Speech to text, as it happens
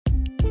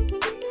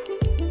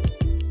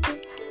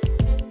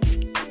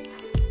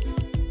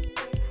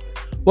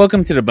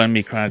Welcome to the Bun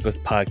Me Chronicles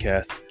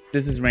podcast.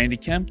 This is Randy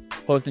Kim,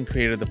 host and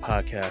creator of the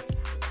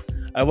podcast.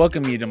 I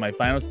welcome you to my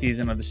final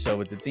season of the show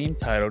with the theme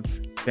titled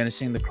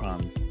Finishing the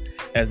Crumbs,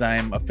 as I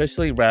am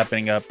officially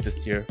wrapping up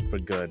this year for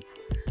good.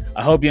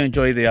 I hope you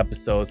enjoy the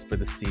episodes for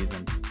the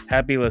season.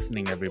 Happy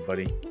listening,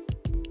 everybody.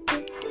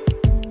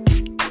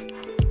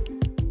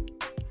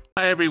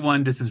 Hi,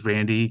 everyone. This is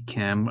Randy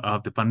Kim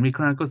of the Bun Me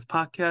Chronicles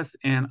podcast,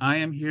 and I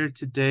am here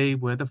today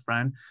with a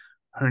friend.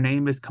 Her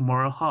name is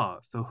Kahmora Hall.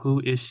 So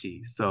who is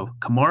she? So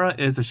Kahmora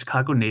is a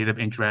Chicago native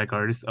and drag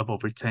artist of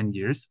over 10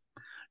 years.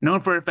 Known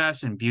for her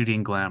fashion, beauty,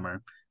 and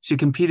glamour, she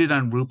competed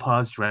on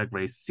RuPaul's Drag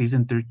Race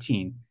Season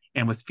 13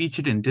 and was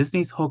featured in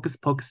Disney's Hocus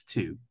Pocus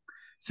 2.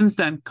 Since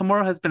then,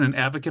 Kahmora has been an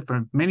advocate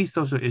for many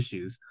social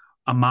issues,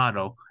 a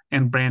model,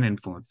 and brand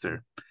influencer.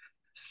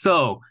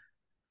 So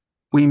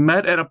we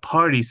met at a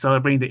party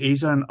celebrating the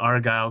Asia and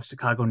Argyle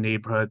Chicago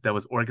neighborhood that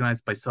was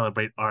organized by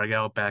Celebrate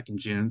Argyle back in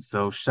June.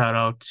 So shout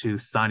out to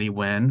Sonny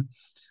Wynn.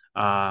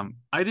 I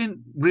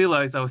didn't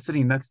realize I was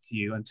sitting next to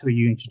you until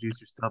you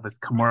introduced yourself as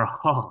Kahmora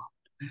Hall.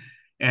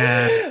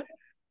 And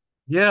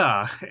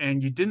yeah,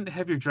 and you didn't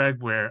have your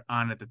drag wear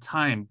on at the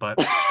time, but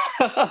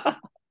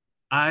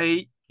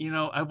I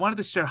wanted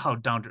to share how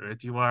down to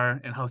earth you are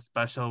and how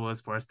special it was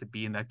for us to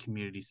be in that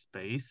community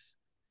space.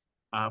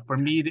 For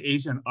me, the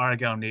Asian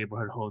Argyle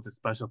neighborhood holds a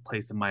special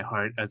place in my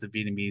heart as a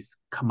Vietnamese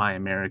Khmer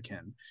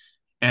American.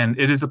 And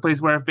it is a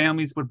place where our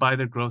families would buy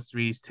their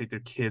groceries, take their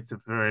kids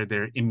for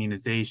their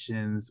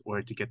immunizations,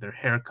 or to get their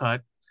hair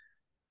cut.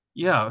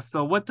 Yeah,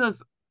 so what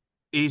does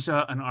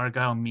Asia and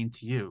Argyle mean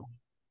to you?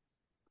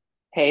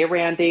 Hey,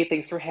 Randy,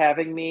 thanks for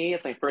having me.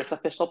 It's my first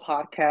official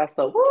podcast,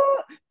 so woo,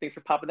 thanks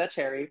for popping that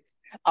cherry.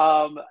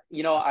 I'm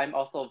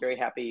also very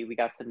happy we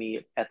got to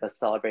meet at the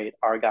Celebrate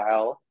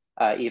Argyle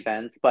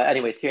event. But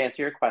anyway, to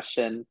answer your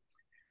question,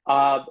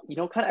 kind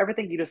of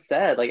everything you just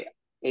said, like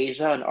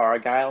Asia and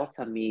Argyle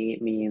to me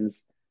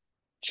means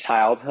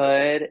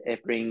childhood.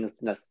 It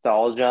brings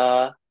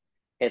nostalgia.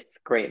 It's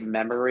great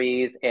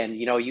memories, and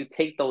you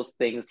take those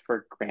things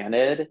for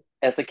granted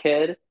as a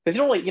kid because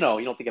you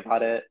don't think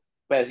about it.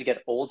 But as you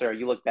get older,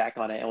 you look back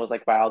on it and was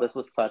like, wow, this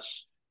was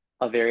such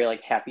a very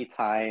like happy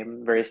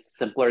time, very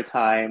simpler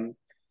time.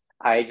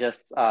 I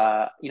just,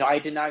 I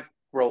did not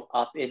grow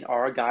up in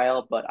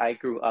Argyle, but I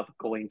grew up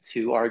going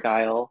to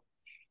Argyle.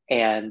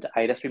 And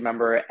I just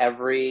remember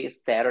every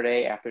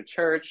Saturday after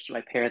church,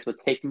 my parents would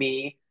take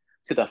me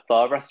to the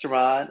pho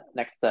restaurant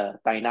next to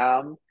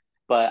Dainam.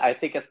 But I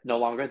think it's no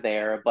longer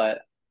there.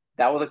 But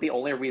that was like the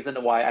only reason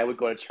why I would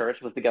go to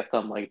church was to get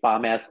some like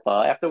bomb ass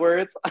pho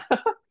afterwards.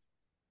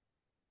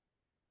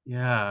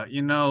 Yeah,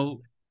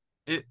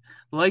 it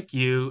like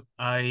you,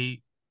 I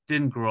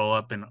didn't grow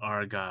up in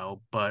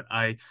Argyle, but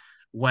I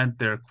went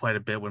there quite a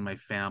bit with my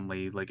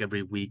family, like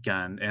every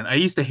weekend. And I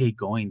used to hate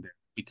going there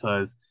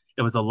because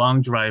it was a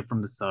long drive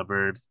from the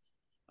suburbs.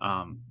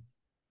 Um,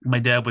 my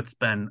dad would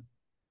spend,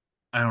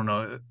 I don't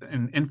know,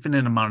 an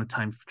infinite amount of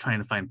time trying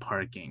to find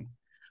parking,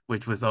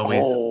 which was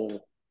always Oh,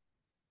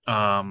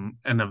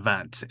 an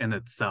event in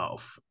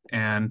itself.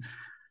 And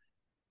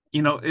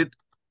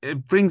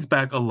it brings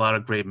back a lot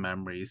of great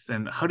memories.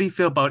 And how do you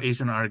feel about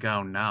Asian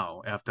Argyle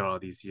now after all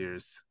these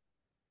years?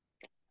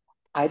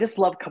 I just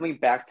love coming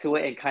back to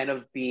it and kind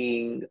of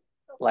being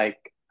like,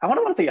 I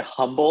don't want to say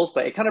humbled,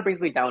 but it kind of brings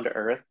me down to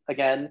earth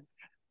again.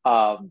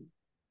 Um,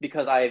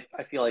 because I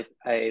feel like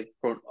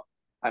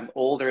I'm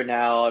older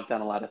now. I've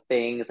done a lot of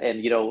things,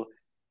 and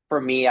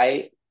for me,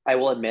 I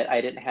will admit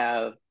I didn't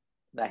have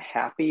the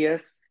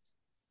happiest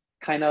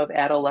kind of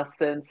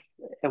adolescence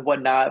and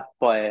whatnot,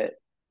 but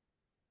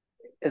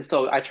and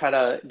so I try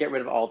to get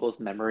rid of all those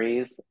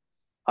memories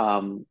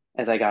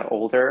as I got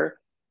older.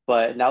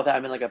 But now that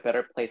I'm in like a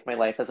better place in my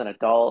life as an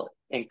adult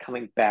and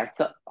coming back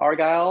to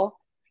Argyle,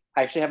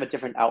 I actually have a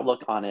different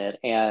outlook on it.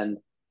 And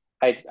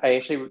I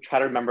actually try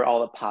to remember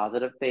all the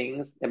positive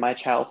things in my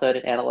childhood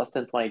and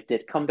adolescence when I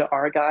did come to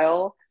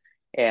Argyle.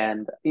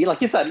 And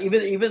like you said,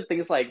 even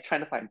things like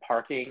trying to find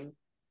parking,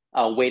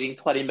 waiting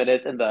 20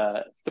 minutes in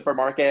the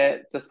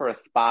supermarket just for a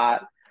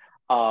spot.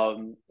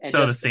 And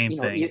So the just, same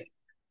thing.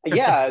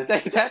 yeah,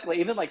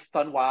 exactly. Even like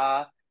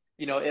Sunwa,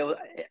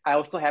 I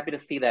was so happy to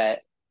see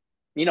that.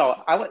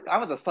 I went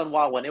to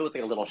Sunwa when it was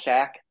like a little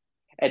shack,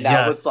 and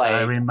now it's Yes, I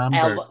like,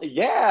 remember.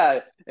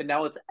 yeah, and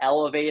now it's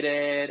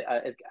elevated.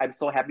 I'm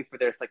so happy for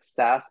their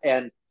success,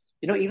 and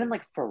even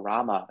like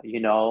Furama,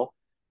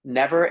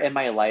 never in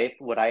my life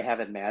would I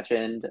have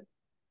imagined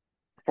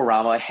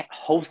Furama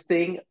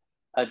hosting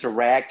a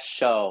drag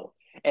show.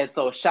 And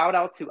so shout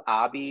out to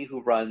Abby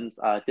who runs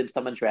Dim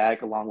Sum and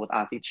Drag along with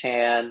Auntie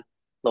Chan,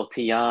 Lo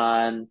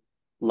Tian,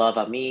 Love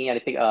Ami, and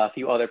I think a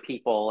few other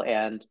people,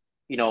 and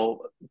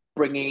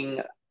bringing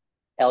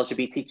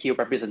LGBTQ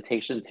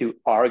representation to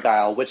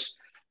Argyle, which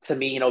to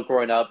me,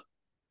 growing up,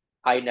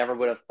 I never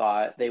would have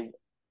thought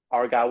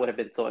Argyle would have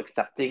been so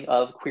accepting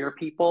of queer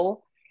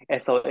people.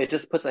 And so it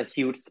just puts a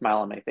huge smile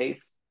on my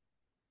face.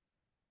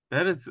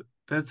 That is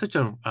that's such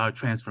a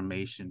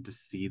transformation to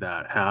see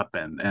that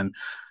happen. And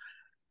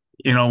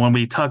when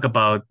we talk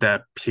about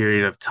that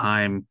period of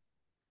time,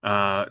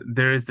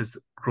 there is this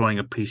growing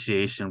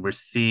appreciation. We're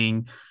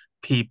seeing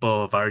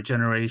people of our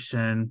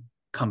generation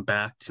come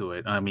back to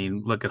it. I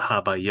mean, look at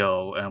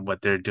Habayo and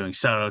what they're doing.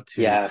 Shout out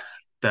to Yes.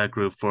 that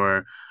group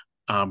for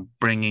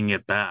bringing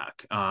it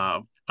back,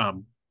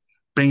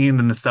 bringing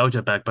the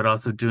nostalgia back, but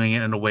also doing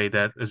it in a way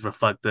that is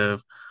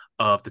reflective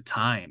of the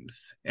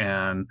times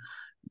and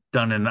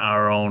done in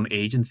our own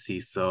agency.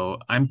 So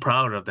I'm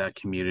proud of that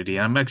community.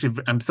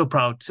 I'm so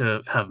proud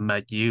to have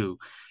met you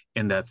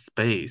in that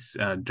space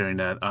during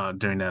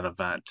that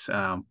event.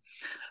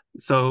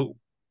 So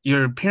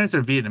your parents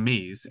are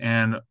Vietnamese,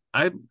 and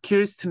I'm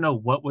curious to know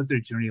what was their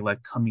journey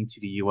like coming to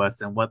the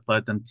US and what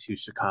led them to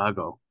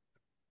Chicago.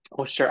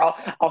 Oh, sure.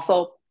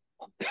 Also,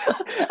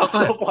 Oh, go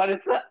ahead. also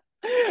wanted to,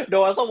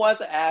 no, I also wanted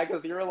to add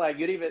because you were like,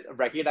 you didn't even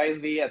recognize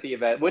me at the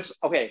event, which,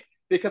 okay,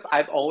 because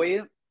I've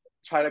always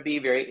tried to be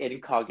very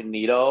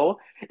incognito.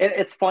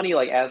 It's funny,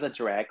 like, as a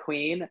drag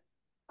queen,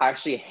 I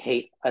actually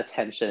hate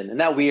attention. Isn't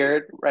that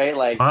weird, right?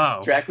 Like,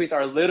 Wow. drag queens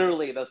are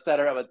literally the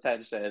center of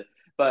attention.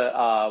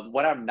 But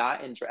when I'm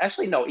not in drag,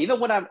 actually, no, even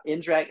when I'm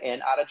in drag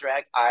and out of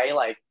drag, I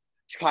like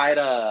try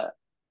to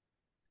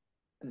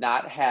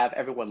not have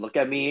everyone look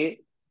at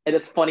me. And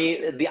it's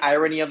funny the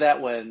irony of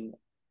that when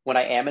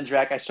I am in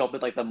drag, I show up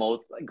with like the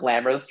most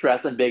glamorous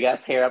dress and big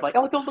ass hair. I'm like,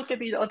 oh, don't look at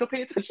me, don't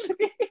pay attention to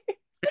me.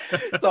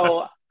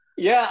 So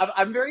yeah,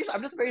 I'm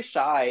just very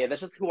shy, and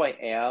that's just who I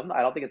am.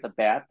 I don't think it's a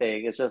bad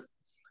thing. It's just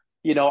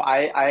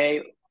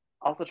I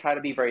also try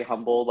to be very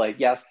humble. Like,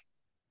 yes,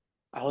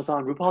 I was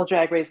on RuPaul's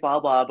Drag Race, blah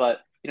blah, but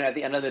at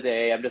the end of the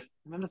day, I'm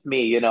just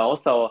me,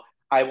 So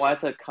I wanted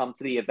to come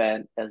to the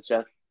event as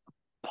just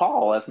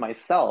Paul, as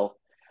myself.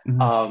 Mhm.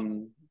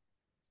 Um,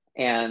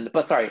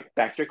 but sorry,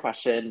 back to your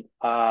question.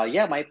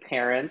 Yeah, my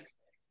parents,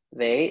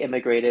 they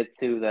immigrated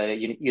to the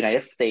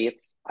United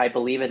States, I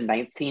believe in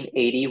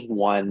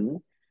 1981,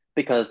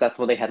 because that's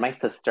when they had my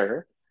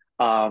sister.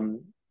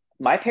 Um,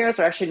 my parents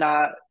are actually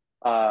not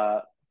uh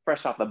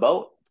fresh off the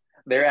boat.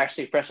 They're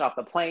actually fresh off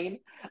the plane.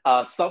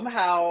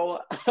 Somehow,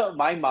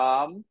 my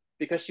mom,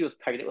 because she was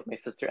pregnant with my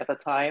sister at the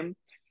time,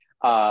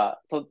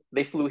 so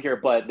they flew here,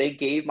 but they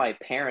gave my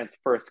parents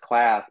first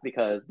class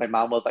because my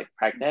mom was like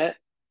pregnant,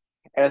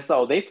 and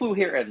so they flew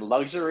here in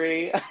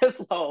luxury.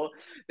 So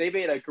they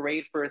made a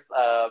great first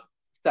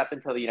step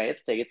into the United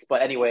States.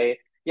 But anyway,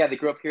 yeah, they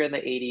grew up here in the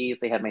 80s.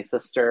 They had my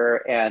sister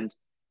and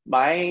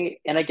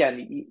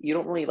again, you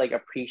don't really like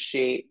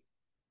appreciate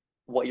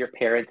what your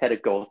parents had to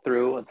go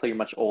through until you're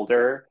much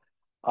older.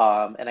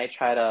 And I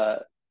try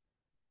to,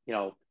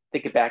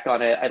 think back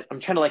on it. I'm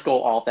trying to let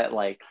go all that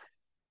like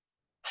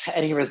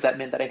any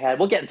resentment that I had.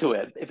 We'll get into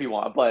it if you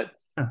want, but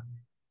Yeah.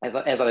 as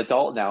an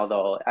adult now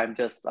though, I'm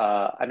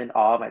in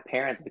awe of my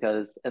parents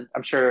because, and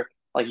I'm sure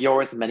like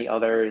yours and many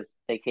others,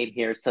 they came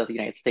here to the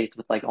United States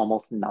with like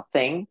almost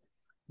nothing,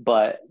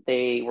 but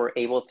they were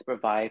able to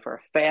provide for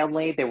a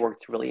family. They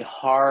worked really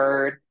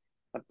hard.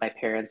 My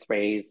parents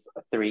raised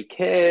three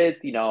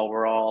kids.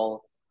 We're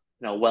all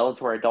well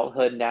into our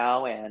adulthood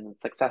now and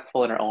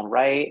successful in our own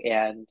right.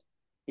 And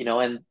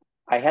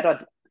I had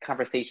a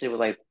conversation with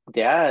my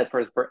dad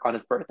for on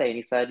his birthday, and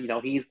he said,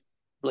 he's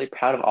really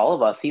proud of all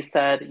of us. He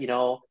said,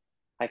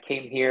 I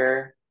came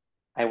here,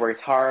 I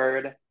worked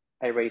hard,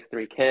 I raised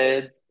three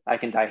kids, I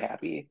can die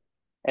happy.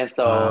 And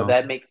so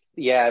Wow.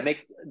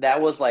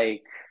 that was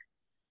like,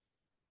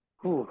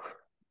 whew,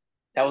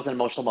 that was an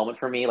emotional moment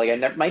for me.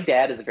 Like, my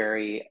dad is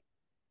very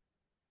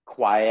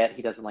quiet.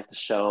 He doesn't like to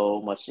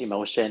show much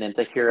emotion. And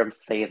to hear him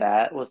say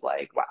that was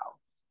like, wow.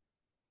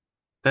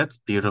 That's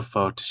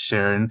beautiful to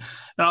share. And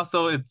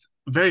also it's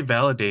very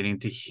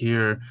validating to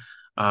hear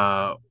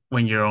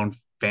when your own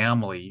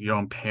family, your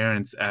own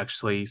parents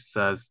actually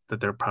says that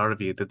they're proud of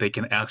you, that they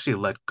can actually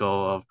let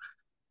go of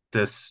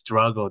this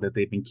struggle that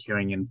they've been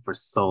carrying in for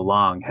so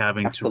long,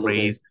 having to Absolutely.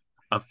 raise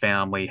a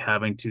family,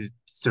 having to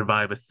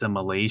survive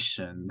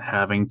assimilation,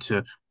 having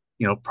to,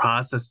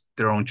 process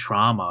their own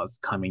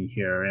traumas coming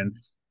here. And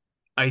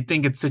I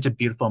think it's such a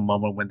beautiful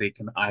moment when they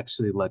can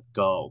actually let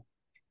go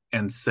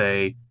and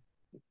say,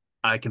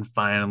 I can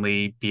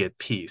finally be at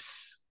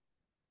peace,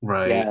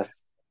 right? Yes.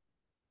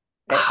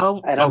 And,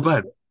 How, and oh, I'm go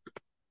ahead.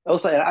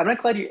 also, and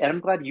I'm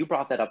glad you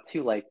brought that up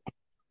too. Like,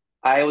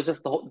 I was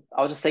just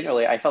saying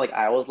earlier, I felt like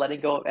I was letting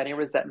go of any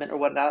resentment or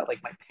whatnot. Like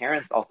my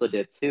parents also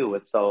did too.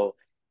 And so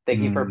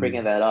thank you for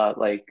bringing Mm, that up.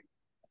 Like,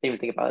 I didn't even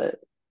think about it.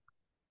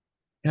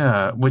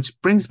 yeah, which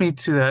brings me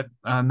to that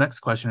next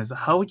question is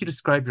how would you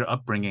describe your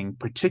upbringing,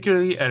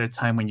 particularly at a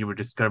time when you were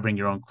discovering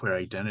your own queer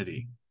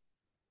identity?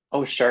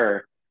 Oh,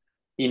 sure.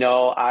 You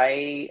know,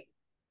 I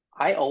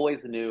I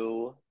always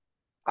knew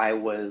I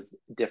was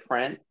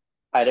different.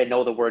 I didn't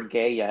know the word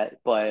gay yet,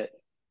 but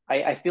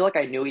I feel like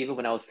I knew even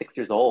when I was 6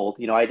 years old.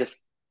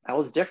 I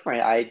was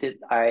different. I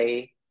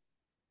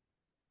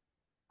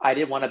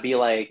didn't want to be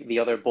like the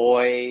other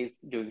boys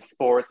doing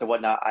sports or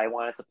whatnot. I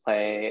wanted to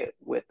play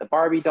with the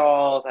Barbie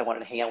dolls. I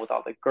wanted to hang out with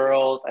all the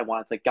girls. I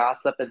wanted to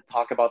gossip and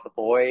talk about the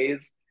boys.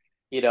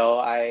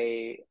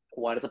 I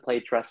wanted to play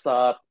dress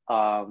up.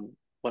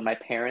 When my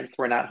parents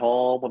were not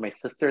home, when my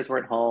sisters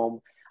weren't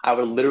home, I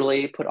would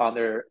literally put on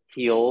their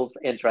heels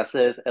and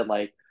dresses and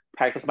like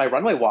practice my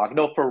runway walk.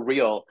 No, for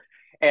real.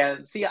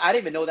 And see, I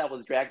didn't even know that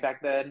was drag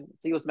back then.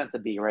 See, it was meant to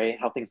be, right?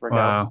 How things work out.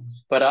 Wow.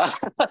 But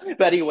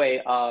but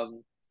anyway,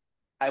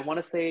 I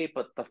want to say,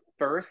 but the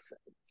first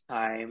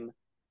time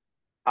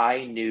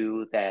I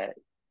knew that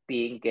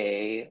being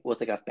gay was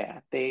like a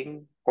bad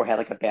thing or had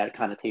like a bad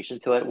connotation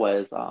to it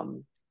was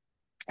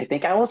I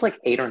think I was like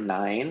 8 or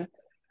 9,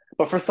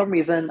 but for some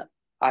reason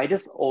I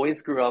just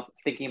always grew up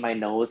thinking my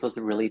nose was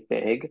really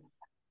big.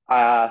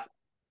 Uh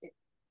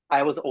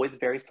I was always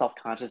very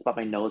self-conscious about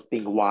my nose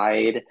being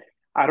wide.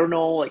 I don't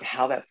know like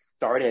how that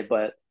started,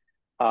 but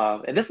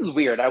and this is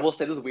weird. I will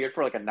say this is weird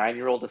for like a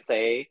 9-year-old to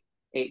say,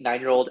 8,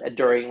 9-year-old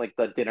during like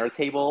the dinner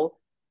table,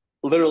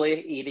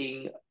 literally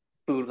eating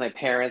food with my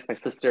parents, my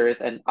sisters,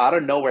 and out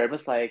of nowhere, I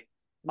was like,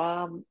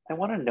 Mom, I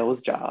want a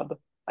nose job.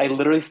 I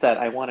literally said,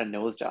 I want a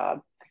nose job.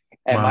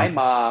 And my Wow.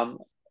 mom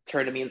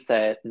turned to me and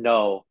said,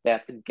 No,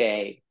 that's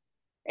gay.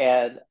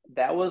 And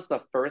that was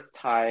the first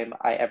time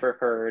I ever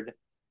heard,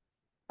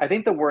 I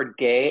think the word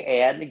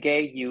gay and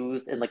gay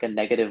used in like a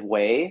negative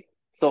way.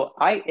 So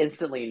I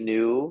instantly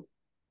knew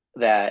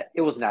that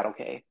it was not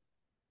okay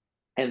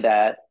and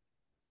that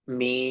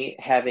me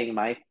having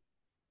my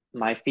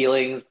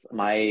feelings,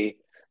 my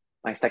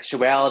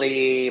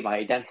sexuality, my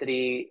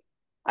identity,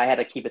 I had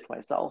to keep it to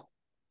myself.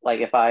 Like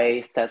if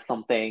I said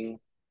something,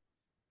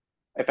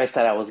 if I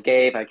said I was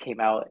gay, if I came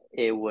out,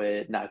 it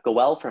would not go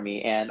well for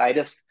me. And I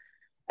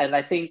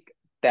think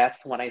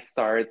that's when I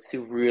started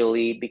to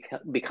really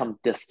become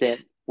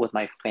distant with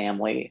my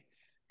family.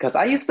 Because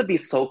I used to be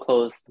so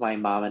close to my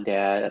mom and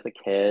dad as a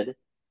kid.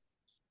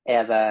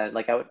 And then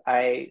like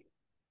I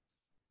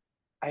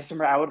just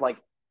remember I would like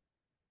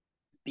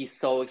be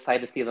so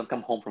excited to see them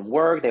come home from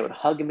work. They would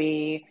hug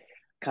me,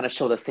 kind of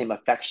show the same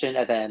affection.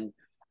 And then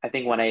I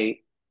think when I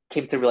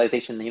came to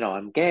realization,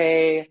 I'm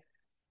gay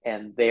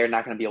and they're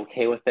not going to be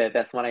okay with it,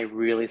 that's when I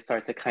really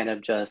start to kind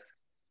of just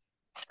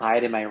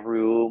hide in my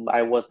room.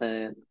 I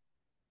wasn't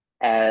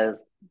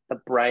as the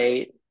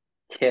bright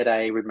kid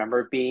I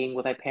remember being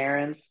with my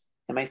parents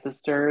and my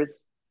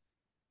sisters.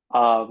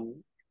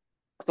 Um,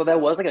 so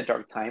that was like a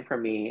dark time for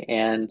me.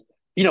 And,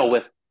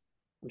 with,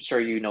 I'm sure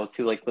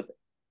too, like with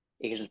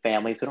Asian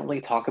families, we don't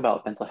really talk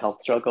about mental health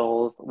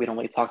struggles. We don't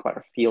really talk about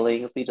our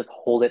feelings. We just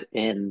hold it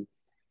in.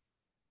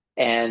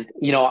 And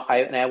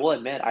I will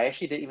admit, I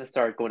actually didn't even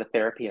start going to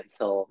therapy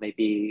until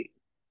maybe,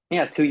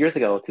 yeah, 2 years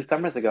ago, 2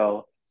 summers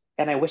ago.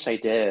 And I wish I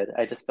did.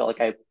 I just felt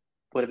like I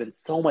would have been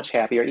so much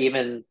happier.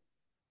 Even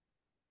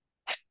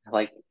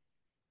like,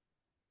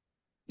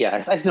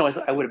 yeah, I just know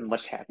I would have been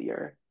much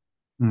happier.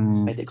 I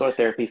Mm. did go to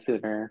therapy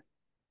sooner.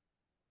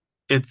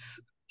 It's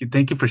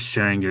Thank you for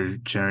sharing your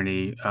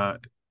journey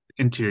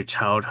into your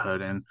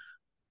childhood. And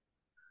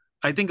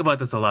I think about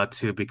this a lot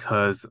too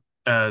because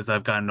as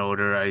I've gotten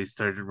older, I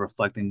started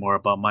reflecting more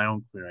about my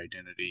own queer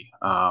identity.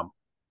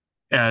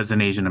 As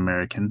an Asian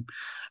American,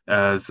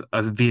 as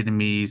a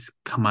Vietnamese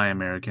Khmer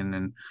American,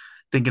 and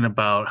thinking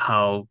about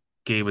how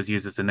gay was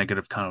used as a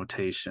negative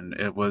connotation.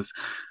 It was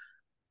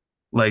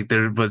like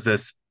there was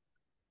this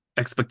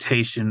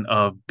expectation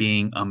of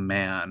being a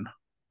man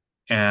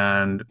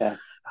and Yes.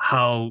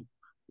 how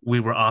we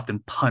were often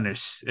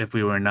punished if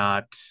we were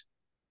not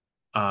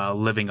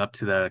living up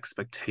to that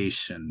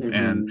expectation.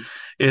 And Hmm.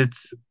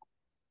 it's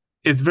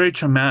it's very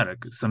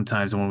traumatic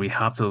sometimes when we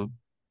have to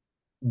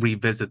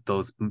revisit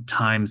those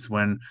times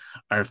when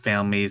our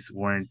families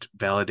weren't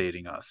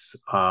validating us,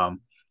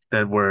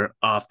 that were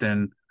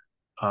often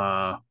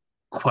uh,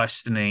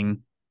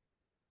 questioning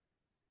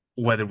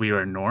whether we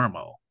are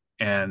normal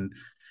and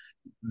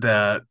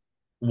that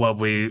what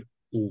we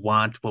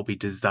want, what we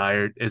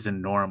desired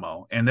isn't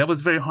normal. And that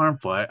was very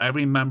harmful. I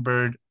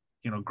remembered,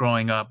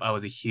 growing up, I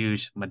was a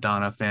huge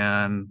Madonna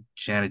fan,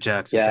 Janet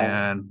Jackson Yeah.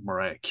 fan,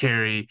 Mariah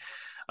Carey.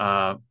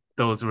 Uh,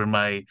 those were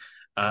my,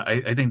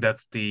 I think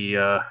that's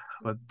the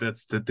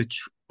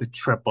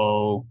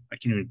triple, I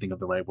can't even think of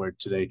the right word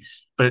today,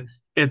 but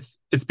it's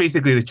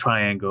basically the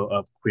triangle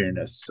of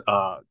queerness,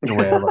 the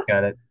way I look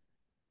at it.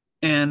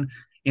 And,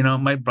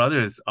 my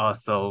brothers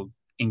also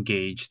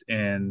engaged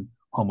in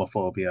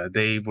homophobia.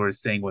 They were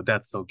saying, well,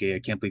 that's so gay. I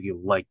can't believe you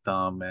like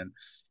them. And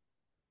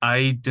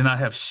I did not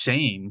have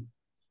shame,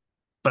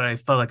 but I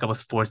felt like I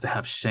was forced to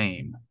have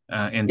shame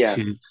Yes.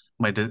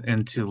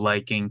 into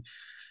liking.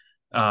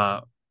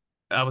 Uh,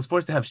 I was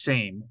forced to have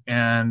shame.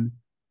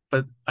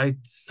 But I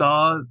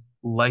saw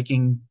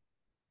liking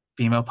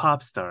female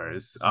pop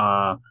stars,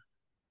 hanging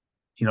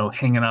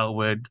out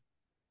with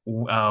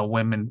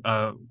women,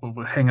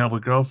 hanging out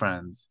with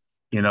girlfriends,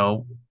 you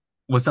know,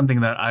 was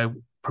something that I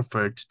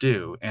preferred to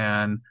do.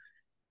 And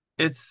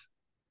it's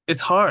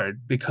it's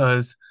hard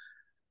because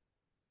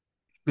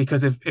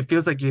it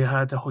feels like you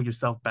had to hold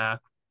yourself back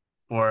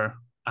for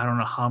I don't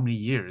know how many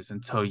years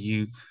until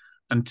you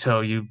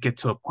get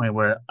to a point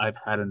where I've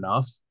had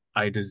enough.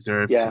 I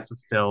deserve to Yeah.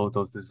 fulfill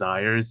those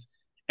desires.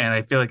 And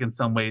I feel like in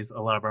some ways,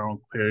 a lot of our own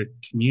queer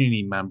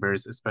community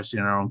members, especially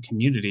in our own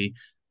community,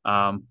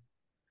 um,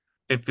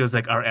 it feels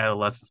like our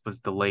adolescence was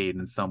delayed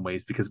in some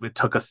ways because it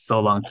took us so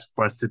long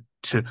for us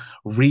to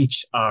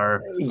reach our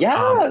um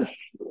Yes.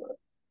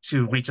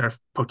 to reach our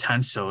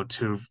potential,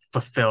 to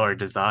fulfill our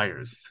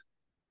desires.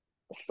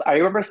 I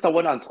remember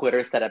someone on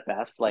Twitter said it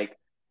best, like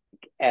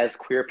as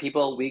queer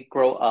people, we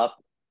grow up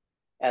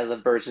as a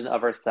version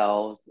of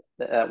ourselves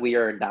that we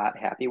are not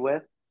happy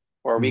with,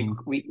 or Mhm.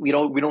 we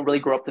don't really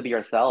grow up to be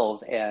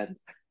ourselves, and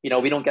we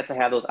don't get to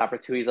have those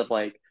opportunities of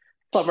like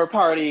summer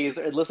parties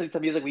or listening to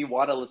music we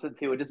want to listen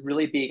to, and just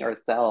really being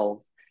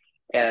ourselves.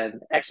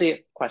 And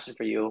actually, question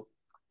for you: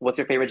 what's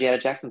your favorite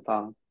Janet Jackson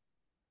song?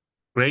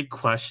 Great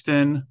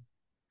question.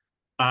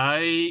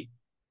 I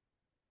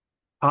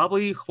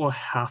probably will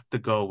have to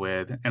go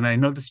with, and I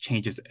know this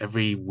changes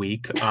every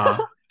week,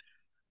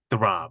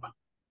 Throb.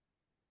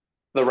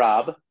 The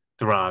Rob.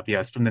 Throb,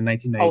 yes, from the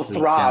Oh, 1993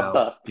 Throb.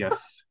 Jail.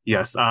 Yes,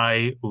 yes,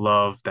 I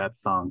love that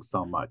song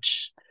so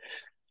much.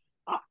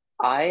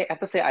 I have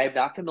to say I am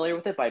not familiar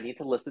with it, but I need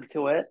to listen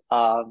to it.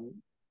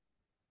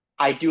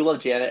 I do love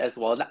Janet as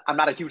well. I'm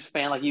not a huge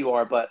fan like you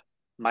are, but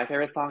my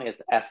favorite song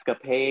is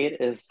Escapade.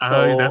 Is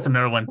That's so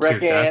another one too.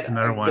 That's freaking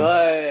another one.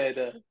 good.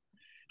 Did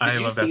I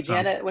you love that see song.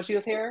 Janet when she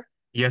was here?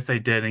 Yes, I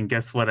did. And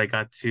guess what? I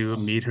got to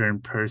meet her in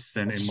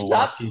person in Shut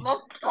Milwaukee. the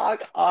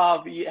fuck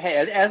up. Hey,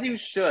 as you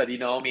should,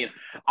 I mean,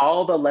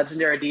 all the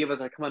legendary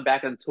divas are coming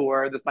back on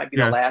tour. This might be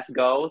the last Yes.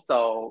 go,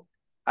 so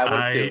I would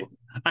I too.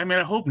 I mean,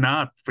 I hope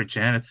not for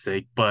Janet's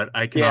sake, but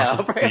I can also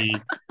Yeah.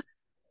 see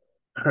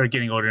her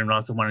getting older and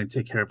also wanting to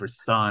take care of her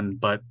son.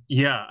 But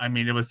yeah, I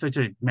mean, it was such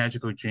a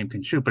magical dream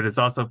come true, but it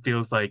also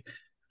feels like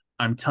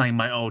I'm telling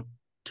my old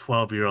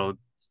 12-year-old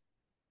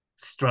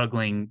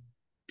struggling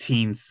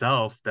teen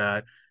self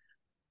that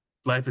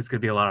life is going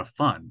to be a lot of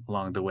fun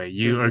along the way.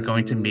 You are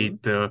going to Hmm.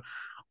 meet the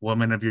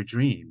woman of your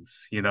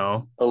dreams, you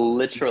know?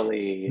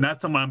 Literally.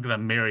 Not someone I'm going to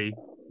marry,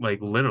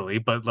 like literally,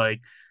 but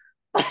like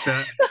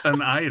the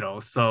an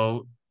idol.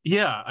 So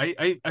yeah,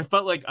 I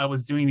felt like I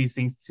was doing these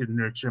things to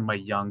nurture my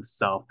young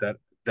self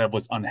that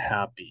was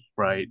unhappy,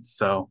 right?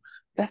 So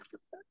That's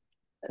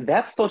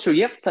that's so true.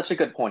 You have such a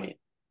good point.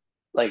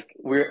 Like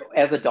we're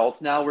as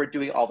adults now, we're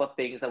doing all the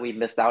things that we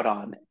missed out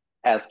on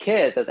as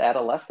kids, as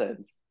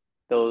adolescents.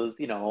 Those,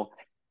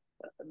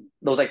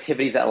 those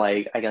activities that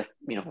like I guess,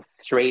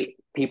 straight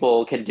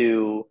people can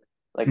do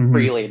like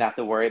freely and mhm, not have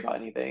to worry about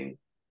anything,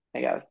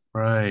 I guess.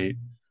 right.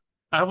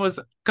 I was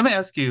gonna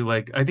ask you,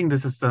 like, I think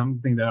this is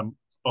something that I'm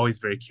always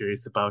very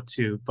curious about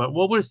too. But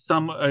what were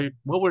some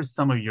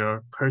of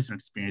your personal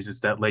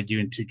experiences that led you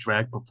into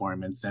drag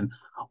performance, and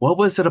what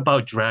was it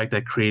about drag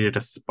that created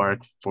a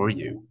spark for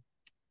you?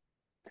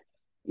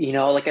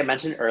 Like I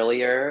mentioned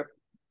earlier,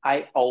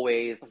 I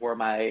always wore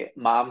my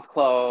mom's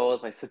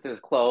clothes, my sister's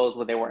clothes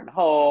when they weren't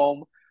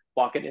home,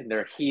 walking in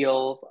their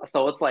heels.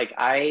 So it's like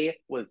I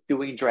was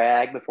doing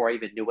drag before I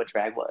even knew what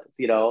drag was.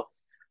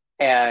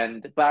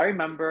 But I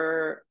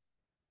remember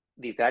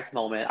the exact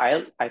moment.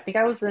 I think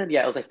I was in,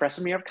 yeah, it was like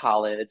freshman year of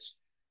college.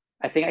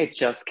 I think I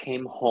just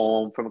came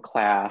home from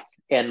class,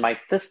 and my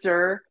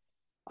sister,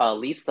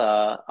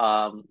 Lisa,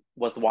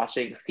 was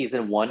watching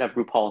season one of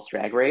RuPaul's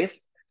Drag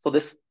Race. So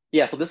this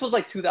was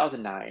like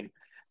 2009.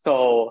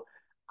 So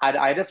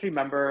I just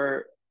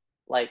remember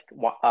like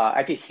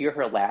I could hear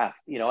her laugh.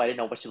 I didn't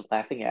know what she was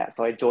laughing at,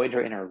 so I joined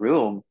her in her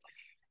room,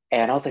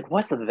 and I was like,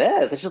 "What's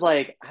this?" And she's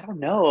like, "I don't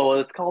know.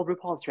 It's called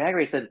RuPaul's Drag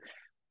Race." And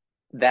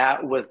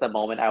that was the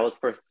moment I was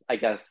first, I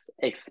guess,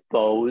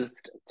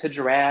 exposed to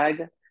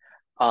drag.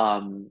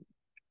 Um,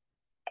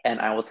 and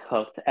I was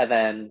hooked. And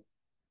then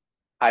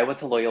I went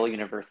to Loyola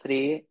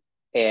University,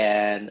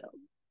 and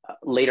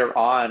later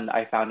on,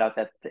 I found out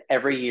that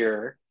every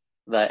year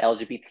the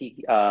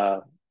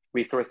LGBT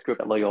resource group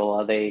at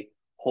Loyola they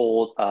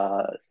hold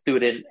a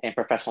student and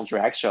professional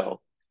drag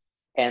show.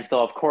 And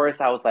so, of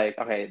course, I was like,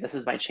 okay, this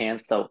is my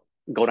chance to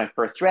go to my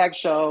first drag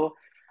show.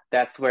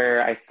 That's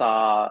where I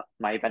saw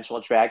my eventual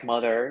drag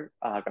mother,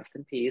 rest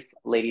in peace,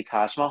 Lady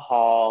Taj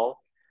Mahal,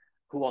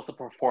 who also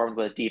performed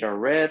with Dieter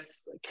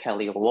Ritz,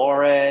 Kelly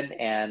Lauren,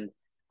 and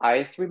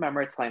I just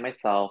remember telling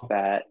myself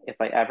that if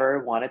I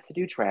ever wanted to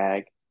do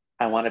drag,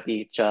 I want to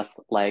be just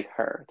like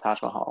her,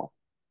 Taj Mahal.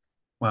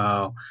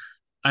 Wow.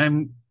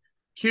 I'm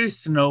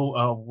curious to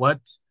know what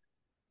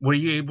were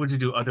you able to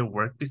do other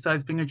work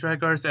besides being a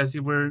drag artist as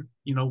you were,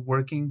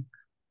 working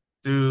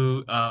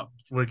through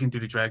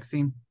the drag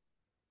scene?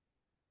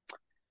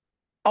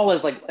 Oh,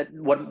 as like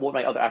what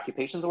my other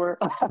occupations were.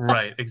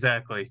 Right,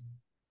 exactly.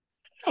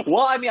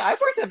 Well, I mean, I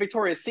worked at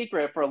Victoria's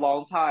Secret for a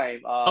long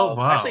time. Oh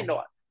Actually, wow.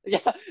 no, yeah,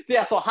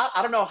 yeah. So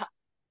I don't know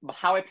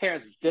how my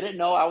parents didn't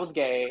know I was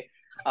gay.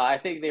 I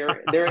think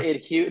they're in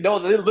huge. No,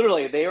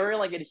 literally, they were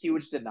like in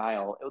huge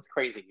denial. It was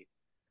crazy.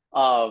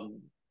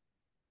 Um,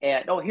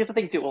 and no, here's the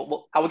thing too.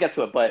 Well, I will get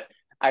to it, but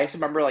I just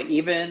remember like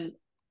even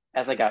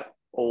as I got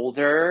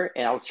older,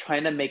 and I was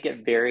trying to make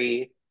it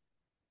very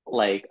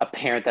like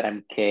apparent that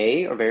I'm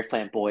gay or very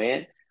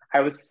flamboyant,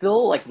 I would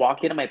still like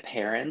walk into my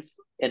parents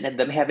and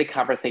them having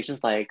conversations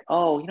like,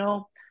 oh,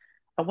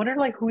 I wonder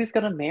like who he's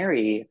gonna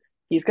marry.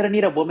 He's gonna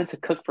need a woman to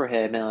cook for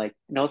him and like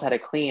knows how to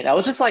clean. I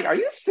was just like, are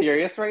you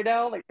serious right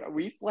now? Like, are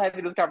we still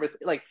having this conversation?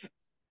 Like,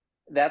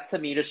 that to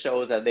me just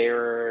shows that they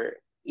were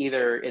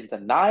either in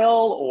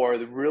denial or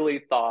they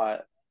really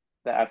thought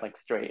that I'm like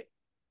straight.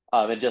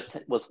 and just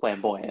was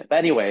flamboyant. But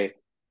anyway,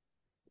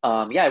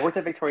 yeah, I worked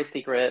at Victoria's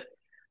Secret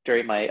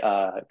during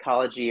my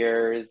college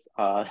years.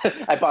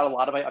 I bought a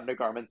lot of my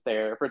undergarments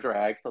there for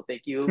drag, so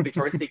thank you,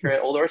 Victoria's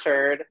Secret, Old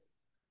Orchard.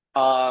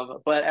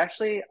 But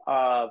actually,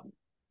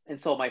 and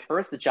so my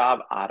first job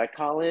out of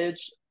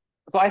college,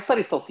 so I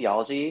studied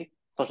sociology,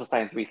 social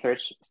science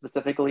research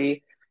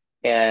specifically,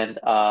 and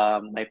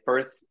my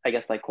first, I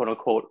guess, like quote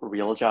unquote,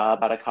 real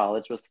job out of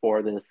college was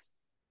for this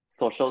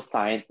social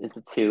science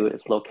institute.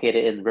 It's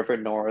located in River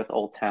North,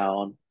 Old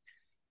Town,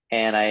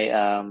 and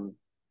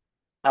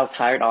I was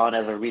hired on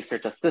as a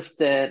research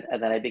assistant,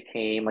 and then I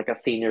became like a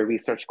senior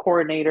research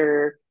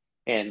coordinator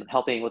and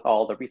helping with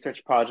all the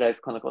research projects,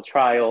 clinical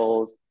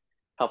trials,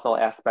 helped all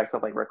aspects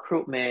of like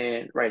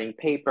recruitment, writing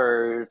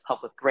papers,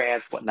 help with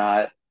grants,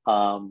 whatnot.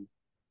 And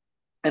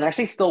I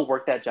actually still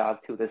work that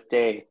job to this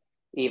day,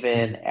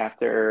 even Mm.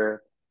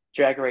 after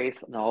Drag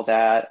Race and all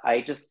that.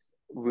 I just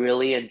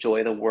really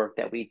enjoy the work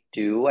that we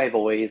do. I've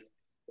always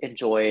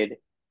enjoyed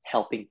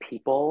helping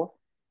people.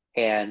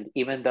 And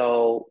even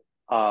though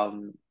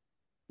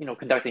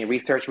conducting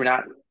research, we're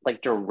not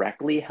like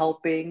directly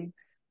helping,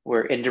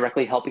 we're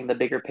indirectly helping the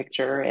bigger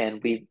picture.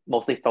 And we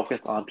mostly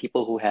focus on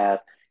people who have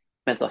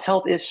mental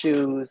health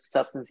issues,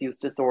 substance use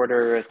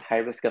disorders, high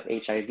risk of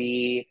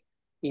HIV,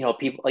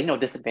 people,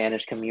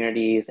 disadvantaged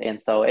communities.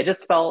 And so it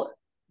just felt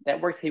that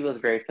work to me was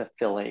very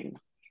fulfilling.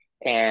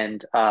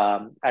 And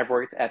I've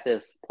worked at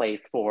this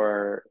place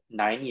for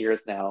 9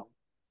 years now.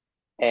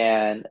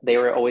 And they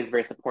were always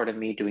very supportive of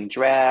me doing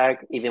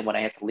drag, even when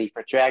I had to leave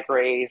for drag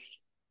race,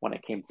 when I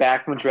came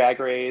back from drag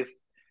race.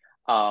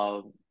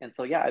 And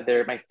so, yeah,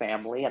 they're my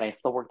family, and I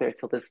still work there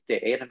till this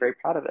day, and I'm very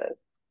proud of it.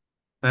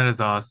 That is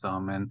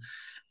awesome. And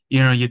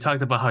you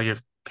talked about how your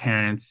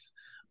parents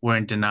were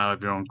in denial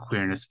of your own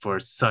queerness for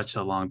such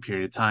a long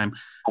period of time.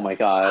 Oh my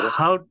God.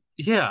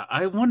 Yeah,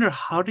 I wonder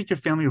how did your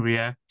family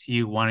react to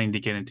you wanting to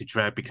get into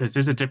drag? Because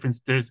there's a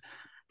difference. There's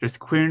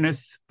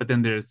queerness, but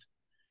then there's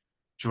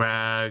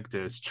drag,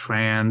 there's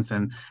trans,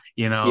 and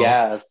you know,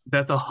 Yes.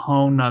 that's a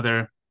whole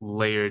nother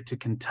layer to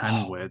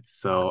contend with.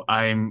 So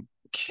I'm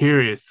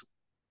curious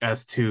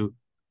as to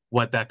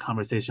what that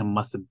conversation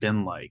must have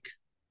been like.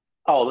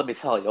 Oh, let me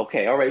tell you.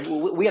 Okay, all right.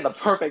 We had the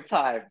perfect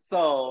time.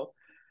 So,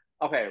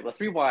 okay, let's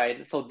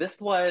rewind. So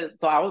this was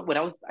so I was when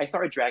I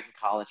started drag in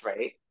college,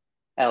 right?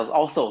 And I was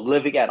also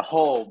living at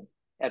home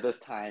at this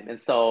time.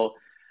 And so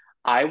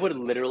I would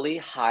literally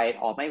hide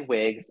all my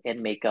wigs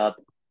and makeup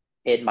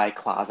in my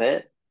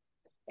closet.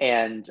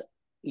 And,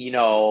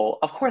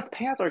 of course,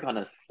 parents are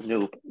gonna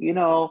snoop,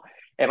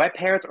 and my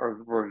parents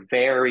were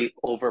very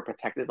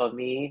overprotective of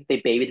me. They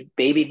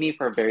babied me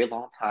for a very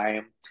long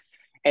time.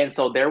 And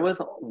so there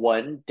was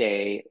one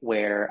day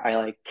where I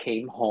like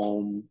came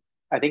home,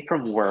 I think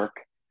from work.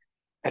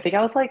 I think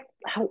I was like,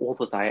 how old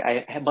was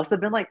I? I must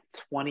have been like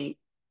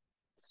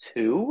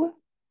 22,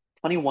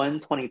 21,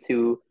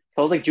 22.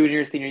 So I was like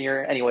junior, senior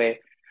year. Anyway,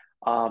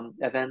 and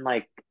then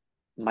like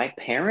my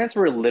parents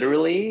were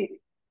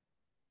literally,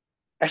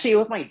 actually, it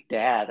was my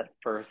dad that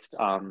first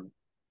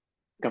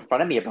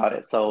confronted me about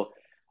it. So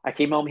I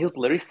came home, he was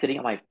literally sitting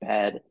on my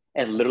bed,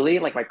 and literally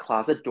like my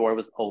closet door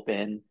was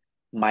open,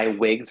 my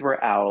wigs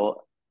were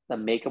out, the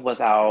makeup was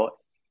out,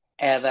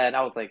 and then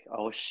I was like,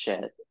 oh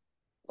shit,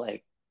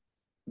 like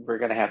we're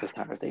gonna have this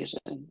conversation,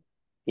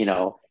 you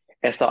know.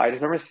 And so I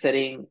just remember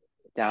sitting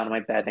down on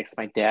my bed next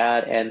to my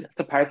dad, and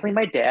surprisingly,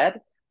 my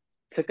dad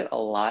took it a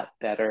lot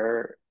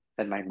better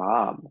than my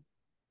mom.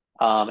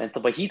 And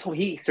so, but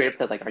he straight up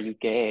said like, "Are you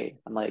gay?"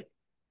 I'm like,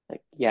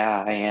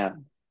 yeah, I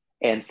am.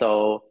 And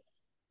so,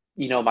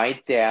 my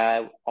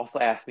dad also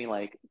asked me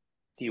like,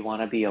 "Do you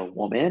want to be a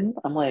woman?"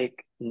 I'm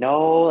like,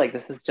 "No, like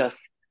this is just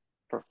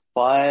for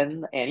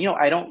fun." And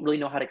I don't really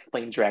know how to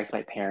explain drag to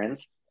my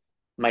parents.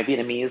 My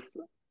Vietnamese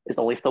is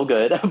only so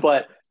good,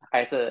 but I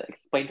had to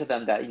explain to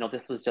them that,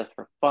 this was just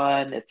for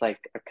fun. It's like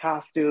a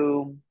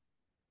costume.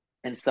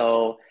 And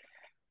so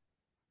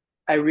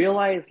I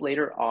realized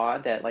later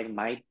on that like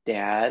my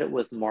dad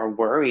was more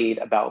worried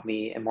about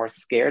me and more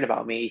scared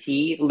about me.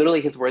 He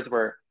literally, his words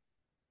were,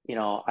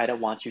 I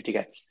don't want you to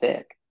get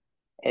sick.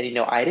 And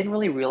I didn't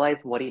really realize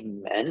what he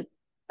meant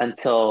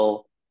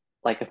until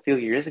like a few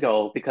years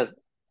ago, because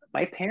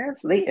my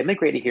parents, they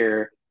immigrated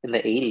here in the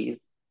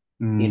 80s,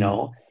 you Mm,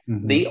 know.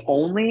 hmm. The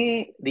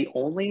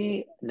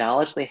only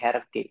knowledge they had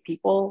of gay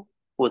people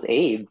was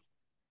AIDS.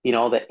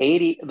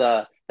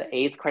 The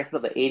AIDS crisis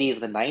of the 80s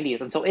and the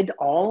 90s. And so it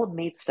all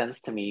made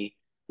sense to me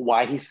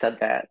why he said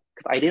that,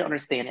 because I didn't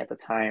understand at the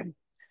time.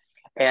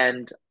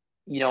 And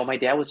my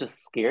dad was just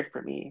scared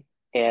for me.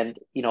 And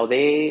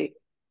they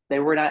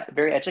were not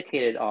very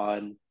educated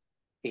on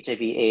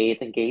HIV,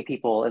 AIDS, and gay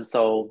people. And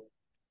so,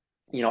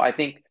 I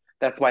think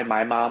that's why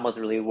my mom was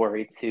really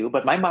worried too.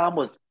 But my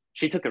mom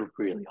she took it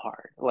really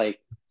hard. Like,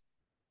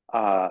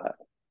 uh,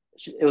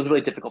 it was really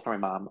difficult for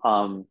my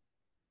mom.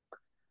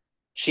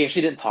 She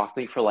actually didn't talk to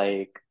me for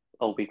like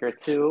a week or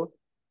two.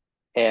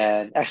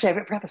 And actually,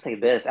 I forgot to say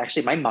this.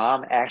 Actually, my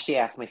mom actually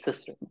asked my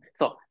sister.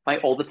 So my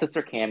oldest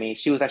sister, Cami,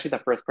 she was actually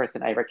the first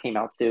person I ever came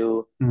out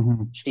to.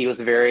 Hmm. She was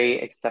very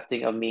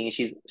accepting of me.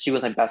 She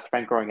was my best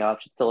friend growing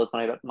up. She still is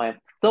my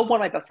still one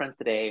of my best friends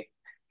today.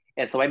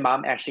 And so my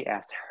mom actually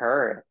asked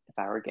her if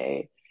I were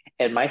gay.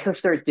 And my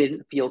sister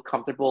didn't feel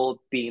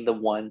comfortable being the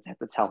one to have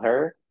to tell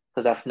her,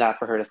 because that's not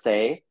for her to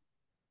say.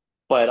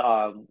 But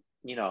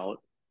you know,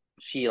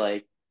 she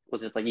like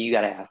was just like, you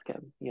gotta ask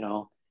him, you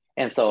know.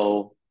 And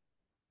so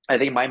I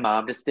think my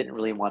mom just didn't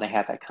really want to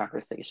have that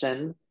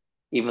conversation,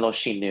 even though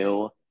she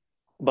knew.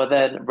 But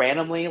then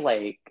randomly,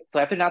 like, so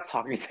after not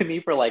talking to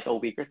me for like a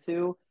week or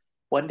two,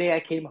 one day I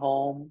came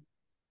home,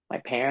 my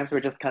parents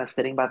were just kind of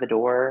sitting by the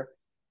door,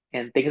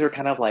 and things were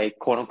kind of like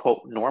quote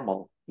unquote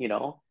normal, you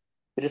know?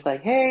 They're just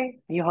like, hey,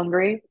 are you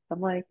hungry?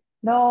 I'm like,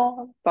 no,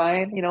 I'm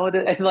fine, you know,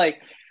 and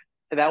like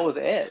that was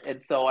it.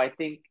 And so I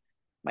think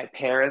my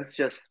parents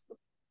just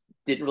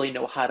didn't really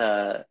know how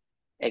to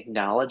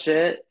acknowledge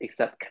it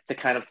except to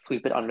kind of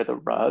sweep it under the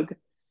rug.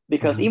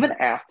 Because Hmm. even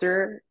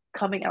after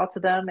coming out to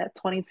them at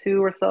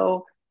 22 or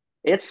so,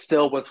 it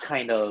still was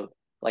kind of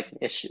like an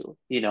issue,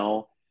 you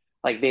know?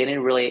 Like they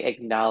didn't really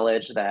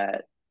acknowledge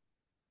that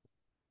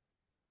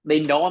they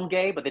know I'm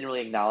gay, but they didn't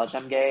really acknowledge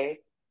I'm gay.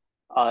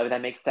 If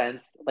that makes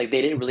sense. Like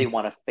they didn't really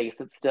want to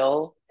face it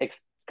still,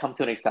 come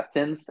to an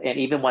acceptance. And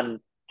even when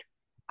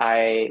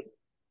I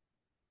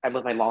I'm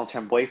with my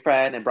long-term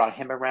boyfriend and brought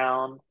him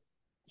around,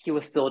 he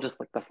was still just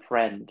like the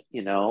friend,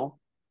 you know?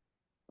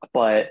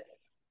 But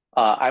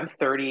I'm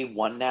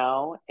 31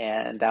 now,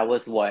 and that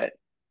was what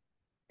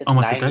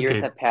Almost a 9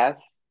 years decade. have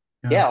passed.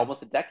 Yeah. Yeah,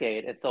 almost a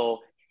decade. And so,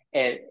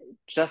 and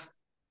just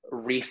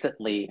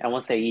recently, I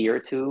won't say a year or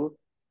two,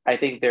 I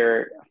think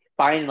they're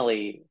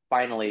finally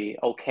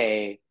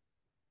okay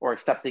or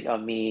accepting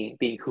of me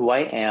being who I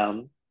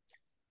am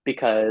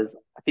because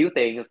a few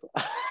things.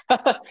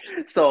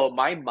 So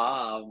my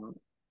mom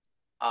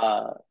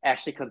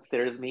actually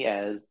considers me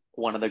as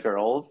one of the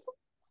girls.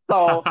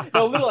 So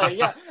no, literally,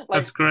 yeah,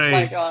 That's like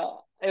great.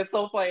 it's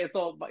so funny. And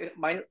so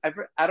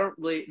I don't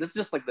really. This is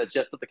just like the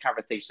gist of the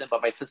conversation.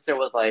 But my sister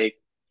was like,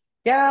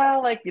 yeah,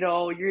 like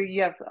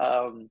you have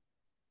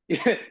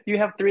you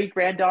have three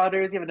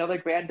granddaughters. You have another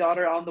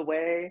granddaughter on the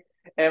way.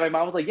 And my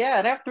mom was like, yeah,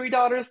 and I have three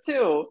daughters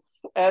too.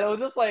 And it was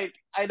just like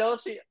I know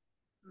she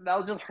that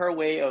was just her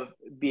way of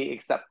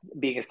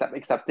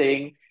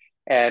accepting.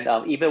 And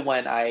even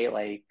when I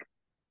like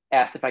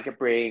asked if I could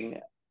bring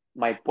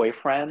my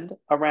boyfriend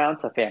around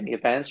to family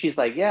events. She's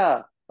like,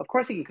 yeah, of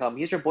course he can come.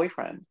 He's your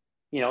boyfriend.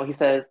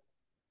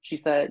 She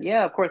said,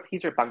 yeah, of course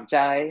he's your bang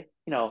jai.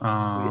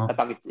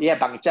 Uh, Yeah,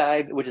 bang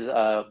jai, which is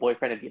a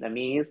boyfriend in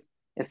Vietnamese.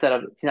 Instead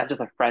of he's not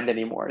just a friend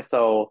anymore.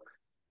 So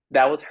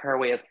that was her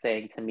way of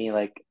saying to me,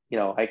 like,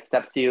 I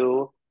accept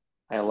you,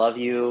 I love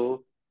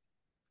you,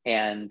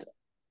 and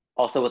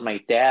also with my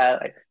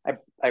dad,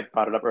 I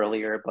brought it up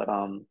earlier, but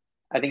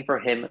I think for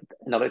him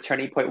another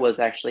turning point was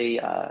actually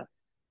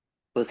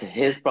was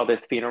his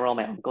brother's funeral,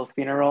 my uncle's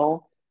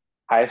funeral.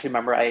 I just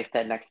remember I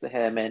sat next to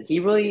him and he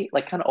really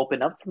like kind of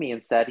opened up to me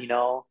and said,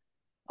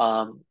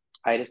 um,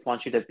 I just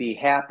want you to be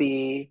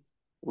happy,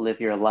 live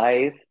your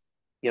life.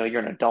 You're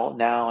an adult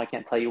now. I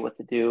can't tell you what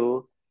to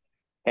do.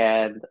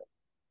 And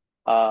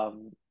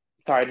um,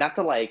 sorry, not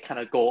to like kind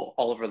of go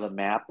all over the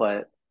map,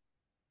 but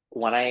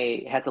when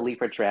I had to leave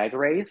for drag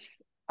race,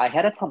 I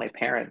had to tell my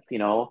parents.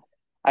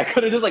 I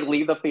couldn't just like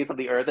leave the face of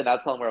the earth and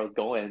not tell them where I was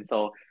going.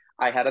 So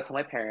I had to tell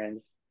my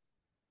parents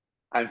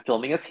I'm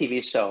filming a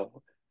TV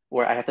show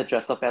where I have to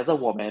dress up as a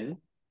woman.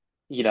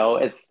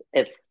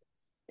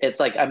 It's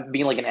like I'm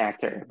being like an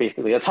actor,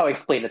 basically. That's how I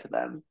explained it to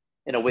them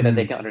in a way that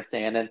they can mm,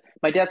 understand. And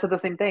my dad said the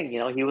same thing.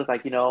 He was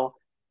like,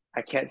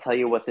 I can't tell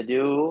you what to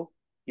do.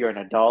 You're an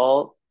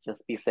adult.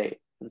 Just be safe.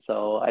 And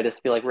so I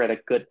just feel like we're at a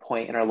good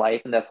point in our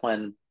life, and that's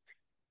when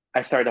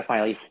I started to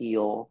finally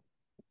heal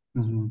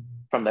mhm.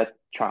 from that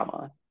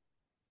trauma.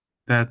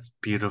 That's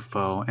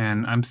beautiful.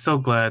 And I'm so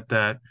glad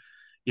that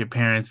your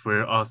parents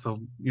were also,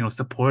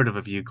 supportive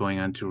of you going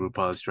on to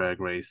RuPaul's Drag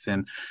Race.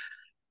 And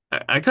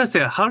I gotta say,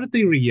 how did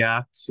they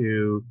react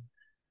to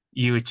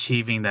you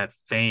achieving that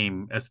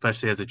fame,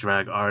 especially as a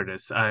drag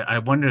artist? I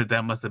wonder if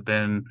that must have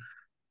been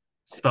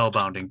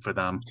spellbinding for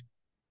them.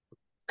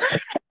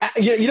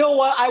 You know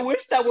what? I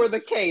wish that were the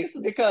case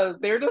because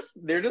they're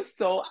just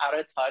so out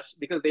of touch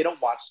because they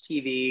don't watch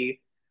TV.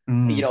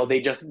 Mm.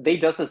 They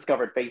just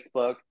discovered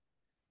Facebook,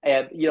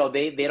 and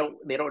they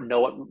don't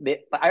know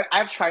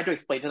I've tried to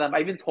explain to them. I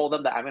even told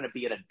them that I'm going to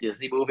be in a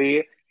Disney movie,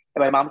 and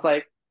my mom's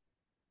like,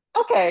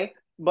 okay,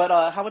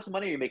 but how much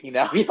money are you making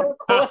now? It's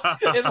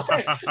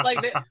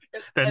like That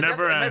and that's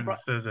never and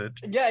ends, does it?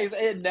 yeah,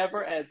 it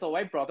never ends. So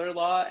my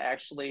brother-in-law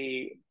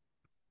actually,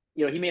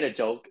 he made a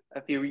joke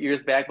a few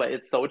years back, but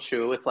it's so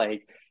true. It's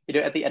like,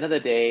 at the end of the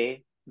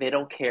day, they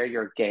don't care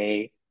you're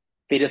gay.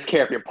 They just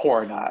care if you're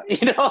poor or not.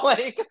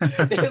 Like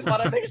they just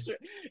want to make sure.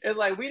 It's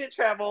like we didn't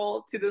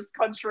travel to this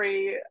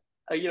country,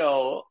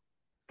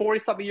 40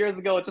 something years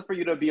ago just for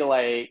you to be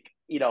like,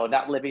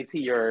 not living to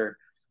your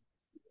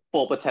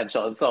full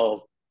potential. And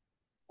so,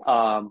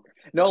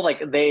 No,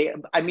 like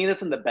I mean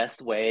this in the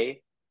best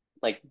way.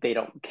 Like they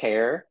don't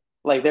care.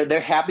 Like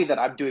they're happy that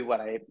I'm doing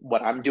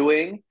what I'm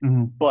doing,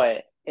 Mhm.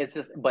 but it's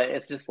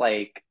just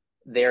like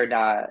they're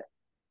not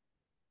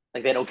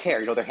like they don't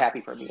care. They're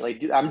happy for me.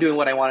 Like I'm doing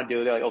what I want to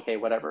do. They're like, okay,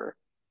 whatever.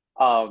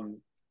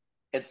 Um,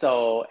 and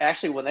so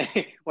actually when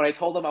they when I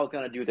told them I was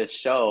gonna do this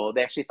show,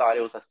 they actually thought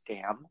it was a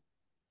scam.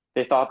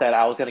 They thought that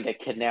I was gonna get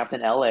kidnapped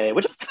in LA,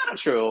 which is kind of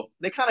true.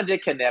 They kind of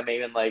did kidnap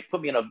me and like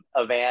put me in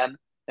a van,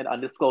 an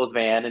undisclosed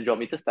van, and drove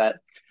me to set.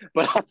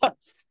 But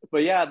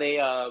but yeah, they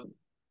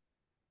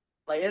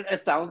like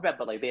it sounds bad,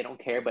 but like they don't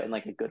care, but in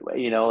like a good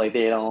way, like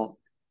they don't.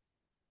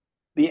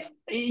 The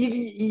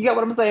you get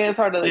what I'm saying? It's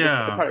hard to it's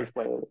Yeah, hard to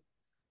explain.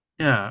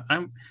 yeah.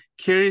 I'm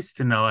curious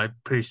to know. I'm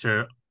pretty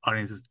sure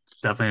audiences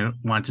definitely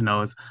want to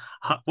know is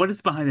what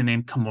is behind the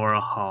name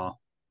Kahmora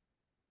Hall?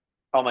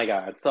 Oh my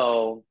God.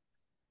 So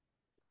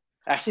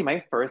actually,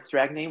 my first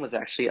drag name was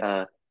actually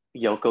Yoko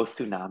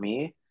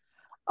Tsunami.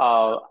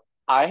 Uh,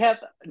 I have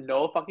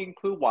no fucking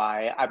clue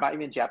why. I'm not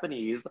even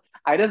Japanese.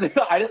 I just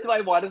knew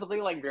I wanted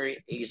something like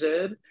very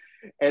Asian.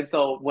 And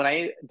so when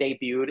I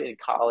debuted in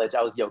college,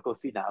 I was Yoko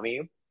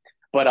Tsunami.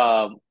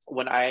 But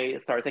when I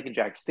started taking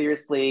drag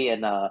seriously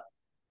and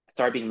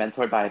started being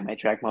mentored by my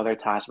drag mother,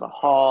 Taj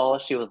Mahal,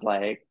 she was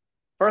like,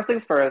 first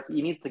things first,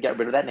 you need to get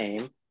rid of that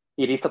name.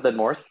 You need something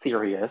more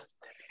serious.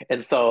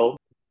 And so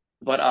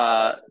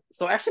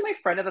actually my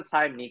friend at the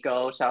time,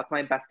 Nico, shout out to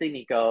my bestie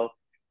Nico,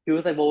 he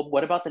was like, well,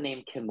 what about the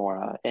name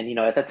Kimora? And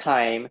at the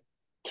time,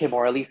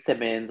 Kimora Lee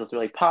Simmons was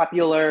really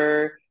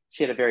popular.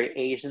 She had a very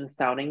Asian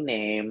sounding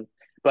name,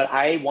 but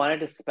I wanted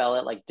to spell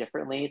it like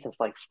differently to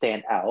like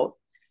stand out.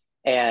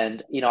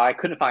 And I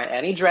couldn't find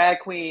any drag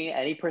queen,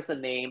 any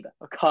person named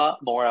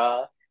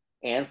Kimora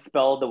and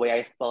spelled the way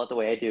I spell it the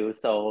way I do.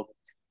 So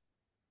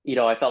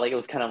I felt like it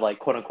was kind of like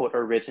quote unquote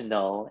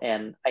original.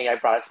 And I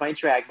brought it to my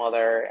drag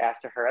mother,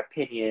 asked her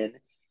opinion.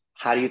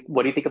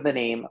 What do you think of the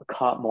name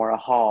Kahmora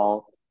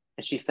Hall?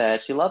 And she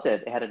said she loved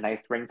it. It had a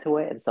nice ring to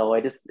it. And so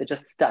it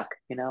just stuck,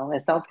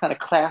 It sounds kind of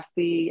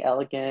classy,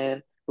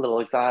 elegant, a little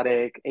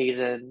exotic,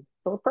 Asian.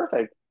 So it's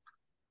perfect.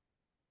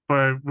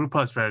 For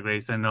RuPaul's Drag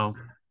Race, I know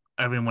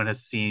everyone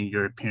has seen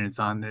your appearance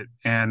on it.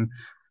 And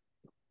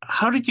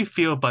how did you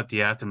feel about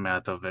the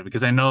aftermath of it?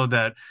 Because I know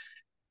that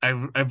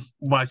I've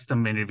watched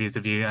some interviews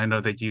of you. I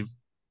know that you've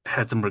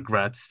had some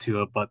regrets too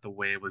about the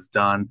way it was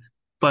done.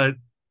 But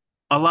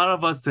a lot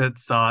of us that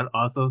saw it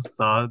also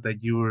saw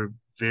that you were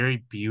very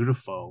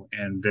beautiful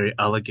and very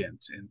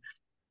elegant. And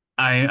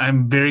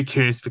I'm very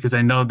curious because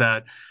I know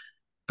that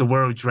the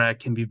world of drag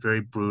can be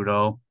very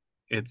brutal.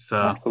 It's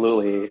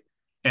Absolutely.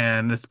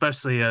 and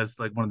especially as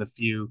like one of the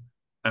few,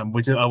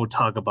 which I would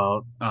talk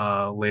about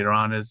later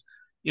on, is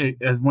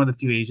as one of the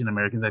few Asian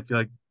Americans, I feel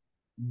like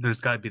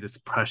there's got to be this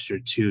pressure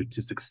to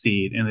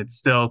succeed, and it's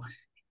still,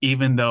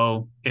 even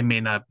though it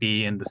may not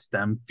be in the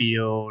STEM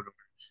field,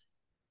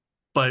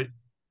 but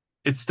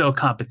it's still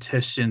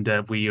competition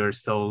that we are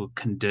so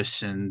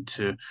conditioned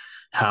to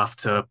have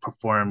to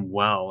perform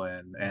well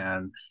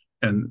and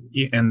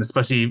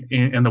especially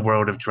in the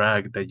world of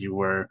drag that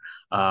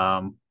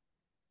um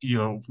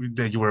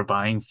that you were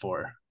vying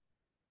for.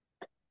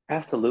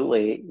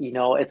 Absolutely.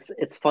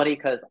 It's funny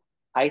because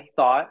I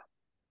thought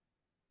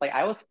like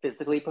I was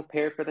physically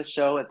prepared for the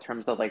show in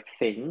terms of like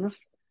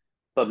things,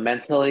 but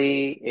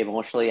mentally,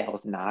 emotionally, I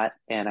was not,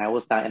 and I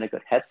was not in a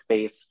good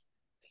headspace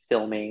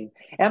filming.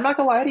 And I'm not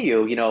gonna lie to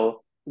you,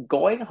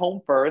 going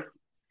home first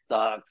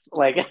sucks.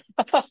 Like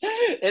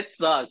it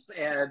sucks,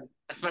 and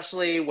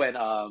especially when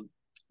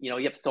you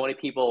have so many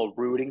people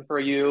rooting for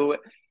you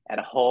at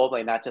home,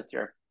 like not just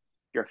your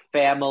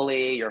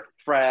family, your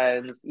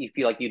friends. You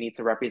feel like you need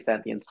to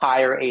represent the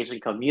entire Asian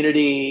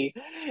community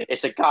in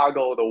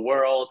Chicago, the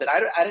world. And I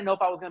didn't know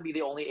if I was gonna be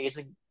the only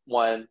Asian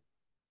one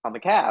on the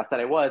cast that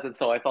I was, and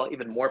so I felt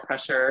even more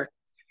pressure.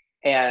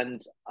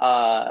 And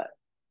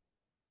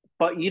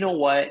but you know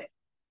what?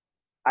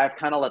 I've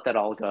kind of let that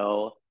all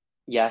go.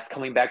 Yes,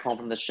 coming back home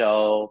from the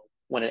show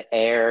when it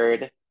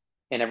aired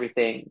and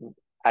everything,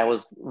 I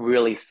was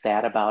really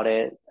sad about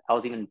it. I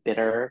was even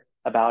bitter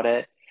about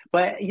it.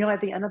 But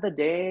at the end of the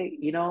day,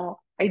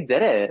 I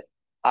did it.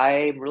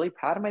 I'm really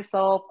proud of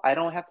myself. I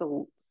don't have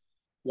to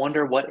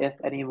wonder what if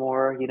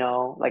anymore,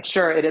 Like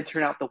sure, it didn't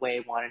turn out the way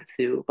I wanted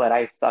to, but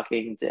I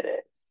fucking did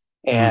it.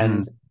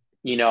 And Hmm.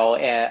 you know,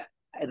 and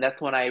and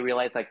that's when I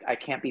realized like I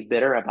can't be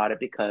bitter about it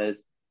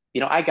because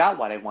I got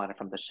what I wanted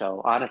from the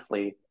show.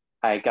 Honestly,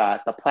 I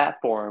got the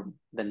platform,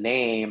 the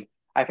name.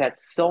 I've had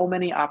so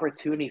many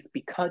opportunities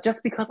because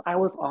I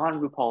was on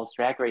RuPaul's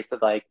Drag Race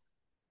that like,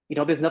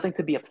 there's nothing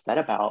to be upset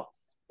about.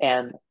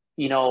 And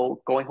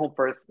going home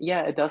first,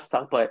 yeah, it does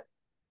suck, but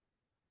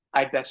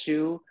I bet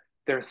you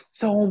there's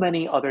so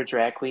many other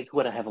drag queens who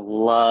would have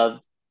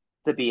loved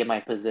to be in my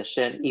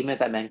position, even if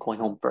that meant going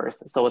home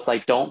first. So it's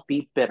like, don't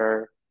be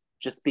bitter,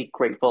 just be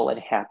grateful and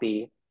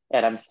happy.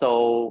 And I'm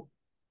so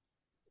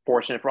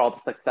fortunate for all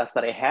the success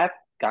that I have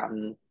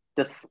gotten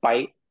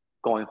despite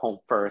going home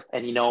first.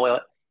 And you know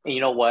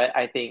what?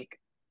 I think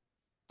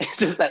it's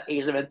just that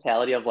Asian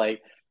mentality of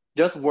like,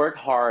 just work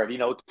hard,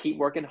 keep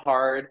working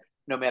hard.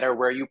 no matter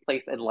where you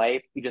place in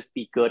life, you just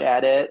be good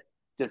at it,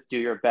 just do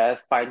your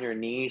best, find your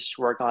niche,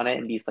 work on it,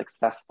 and be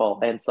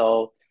successful. And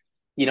so,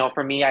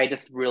 for me, I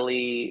just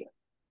really,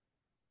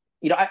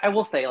 I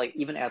will say, like,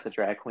 even as a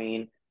drag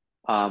queen,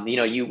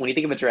 you when you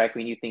think of a drag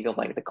queen, you think of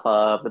like the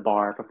club, the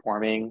bar,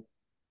 performing.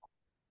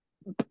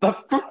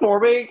 But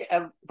performing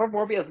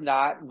is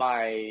not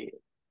my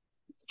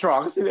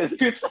strong suit, as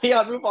you say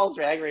on RuPaul's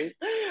Drag Race.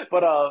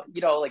 But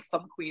like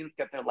some queens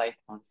get their life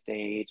on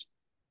stage.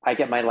 I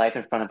get my life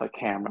in front of a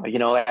camera.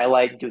 I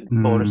like doing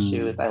photo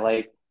shoots.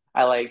 Mm.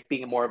 I like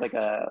being more of like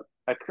a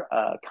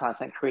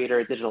content creator,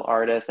 a digital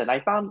artist, and I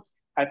found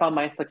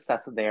my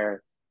success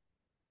there.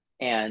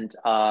 And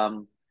I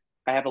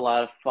have a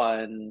lot of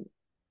fun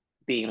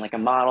being like a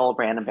model,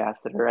 brand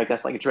ambassador, I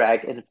guess like a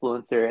drag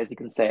influencer, as you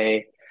can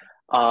say.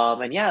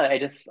 And yeah,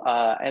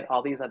 I have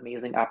all these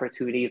amazing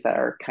opportunities that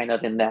are kind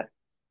of in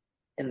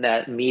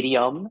that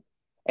medium.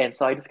 And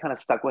so I just kind of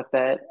stuck with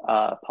it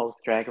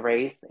post Drag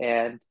Race.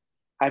 And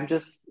I'm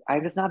just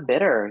not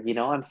bitter,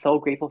 I'm so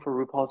grateful for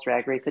RuPaul's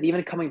Drag Race. And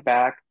even coming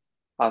back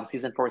on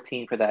season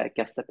 14 for that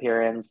guest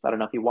appearance, I don't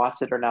know if you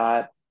watched it or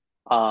not.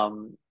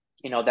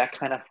 That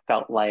kind of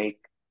felt like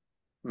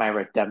my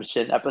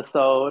redemption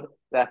episode.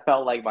 That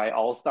felt like my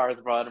All Stars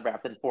run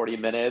wrapped in 40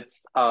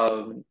 minutes.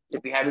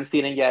 If you haven't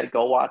seen it yet,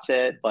 go watch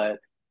it. But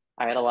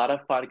I had a lot of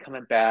fun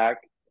coming back.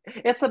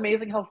 It's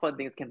amazing how fun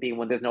things can be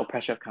when there's no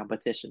pressure of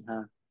competition,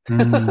 huh?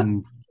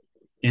 Mm.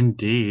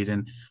 Indeed.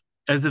 And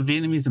as a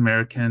Vietnamese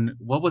American,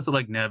 what was it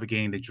like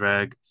navigating the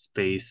drag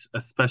space,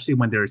 especially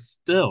when there are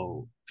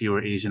still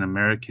fewer Asian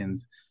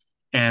Americans?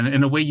 And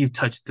in a way, you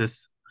touched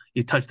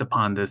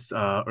upon this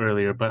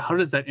earlier, but how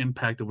does that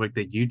impact the work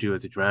that you do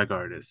as a drag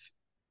artist?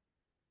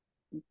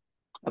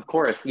 Of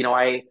course,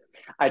 I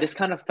just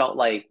kind of felt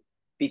like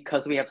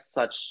because we have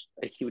such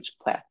a huge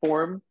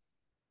platform,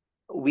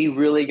 we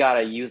really got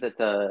to use it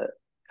to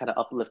kind of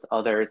uplift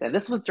others. And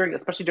this was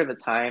especially during the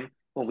time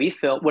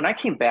when I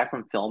came back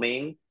from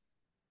filming,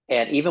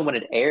 and even when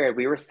it aired,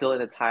 we were still in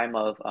the time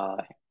of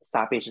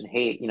Stop Asian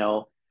Hate,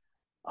 the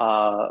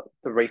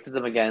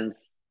racism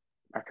against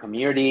our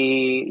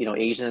community,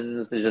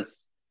 Asians.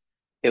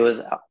 It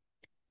was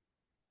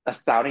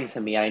astounding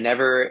to me. I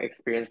never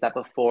experienced that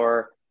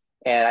before.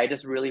 And I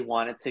just really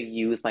wanted to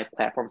use my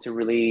platform to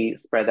really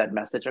spread that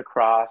message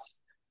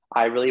across.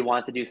 I really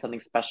wanted to do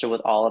something special with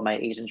all of my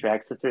Asian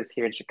drag sisters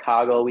here in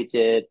Chicago. We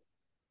did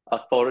a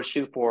photo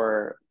shoot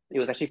it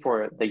was actually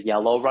for the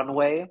yellow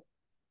runway.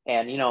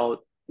 And,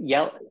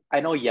 yellow,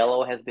 I know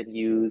yellow has been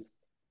used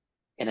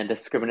in a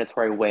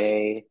discriminatory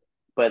way,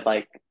 but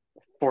like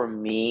for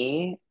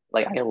me,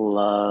 like I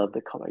love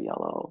the color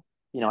yellow.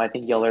 I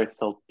think yellow is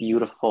so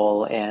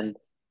beautiful. And,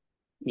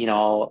 you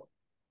know,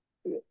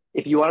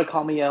 if you want to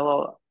call me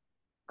yellow,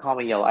 call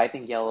me yellow. I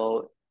think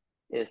yellow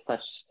is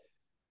such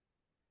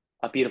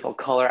a beautiful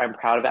color. I'm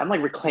proud of it. I'm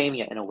like reclaiming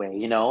it in a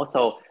way.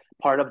 So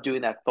part of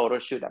doing that photo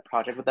shoot, that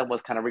project with them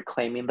was kind of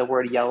reclaiming the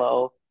word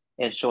yellow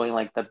and showing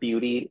like the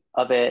beauty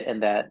of it,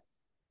 and that,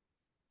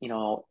 you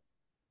know,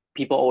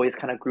 people always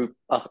kind of group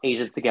us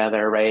Asians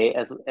together, right?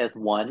 As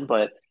one,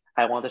 but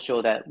I want to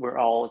show that we're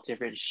all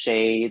different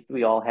shades.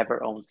 We all have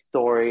our own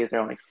stories, our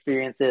own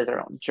experiences,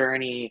 our own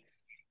journey.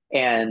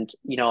 And,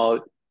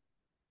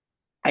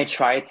 I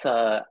tried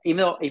to, even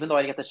though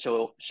I didn't get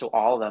to show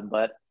all of them,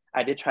 but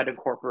I did try to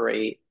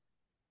incorporate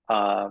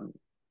um,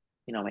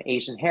 my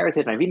Asian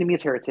heritage, my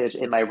Vietnamese heritage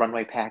in my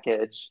runway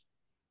package,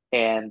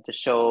 and to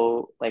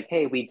show like,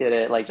 hey, we did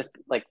it. Like, just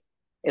like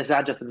it's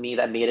not just me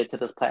that made it to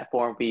this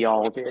platform. We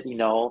all did.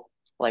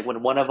 Like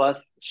when one of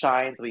us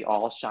shines, we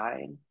all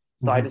shine.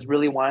 So I just Mhm.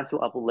 really wanted to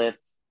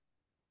uplift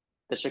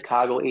the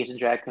Chicago Asian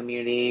drag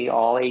community,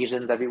 all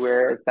Asians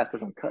everywhere, as best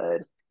as I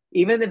could.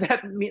 Even if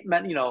that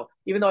meant,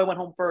 even though I went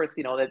home first,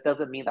 that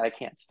doesn't mean that I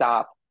can't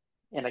stop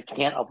and I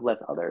can't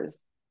uplift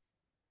others.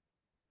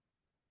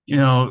 You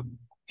know,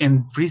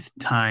 in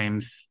recent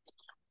times,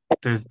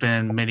 there's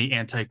been many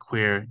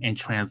anti-queer and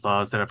trans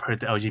laws that have hurt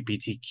the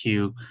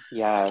LGBTQ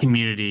Yes.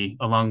 community,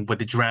 along with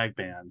the drag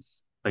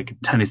bans, like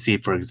Tennessee,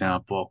 for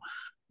example.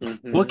 What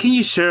Hmm. can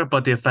you share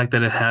about the effect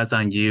that it has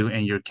on you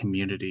and your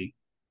community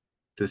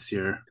this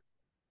year?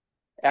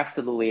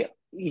 Absolutely.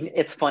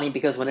 It's funny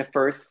because when I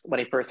first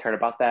heard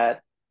about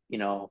that, you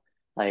know,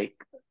 like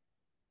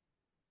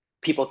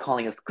people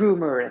calling us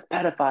groomers,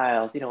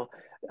 pedophiles,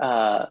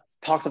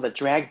 talks of a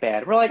drag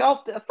ban. We're like,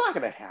 oh, that's not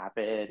gonna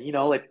happen.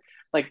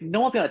 Like no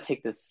one's gonna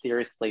take this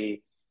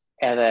seriously.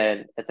 And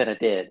then it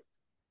did,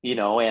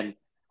 and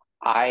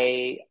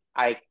I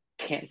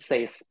can't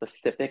say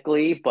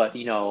specifically, but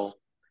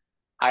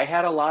I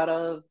had a lot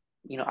of,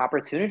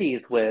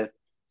 opportunities with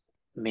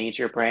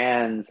major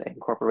brands and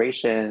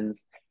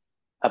corporations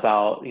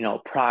about,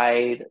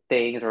 pride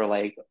things or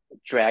like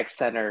drag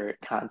center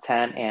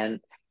content, and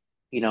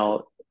you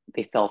know,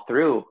 they fell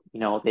through.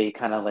 They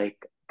kind of like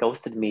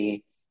ghosted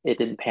me. It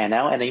didn't pan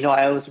out. And,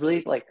 I was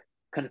really like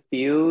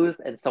confused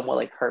and somewhat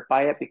like hurt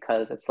by it,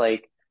 because it's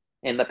like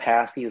in the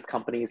past, these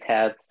companies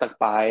have stuck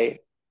by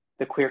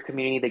the queer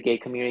community, the gay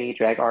community,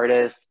 drag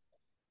artists,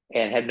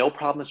 and had no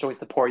problem showing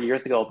support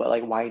years ago. But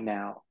like, why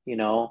now?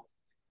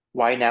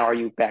 why now are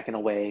you backing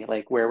away?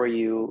 Like, where were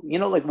you? You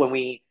know, like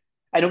when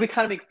I know we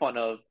kind of make fun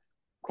of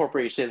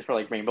corporations for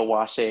like rainbow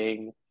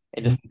washing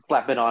and just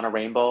slapping on a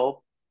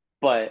rainbow,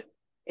 but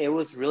it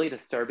was really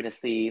disturbing to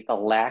see the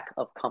lack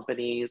of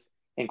companies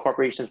and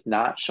corporations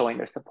not showing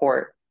their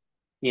support,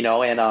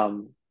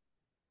 and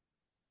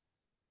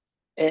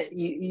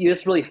you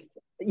just really,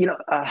 you know,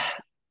 uh,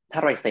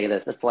 how do I say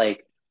this? It's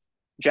like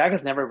drag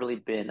has never really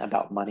been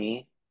about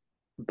money,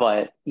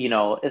 but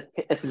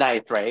it's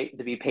nice, right,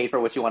 to be paid for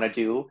what you want to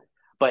do.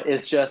 But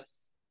it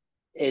just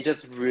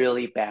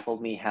really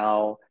baffled me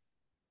how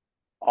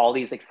all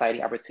these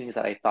exciting opportunities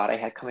that I thought I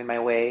had coming my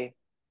way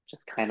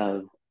just kind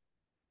of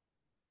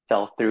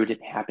fell through,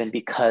 didn't happen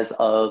because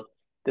of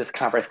this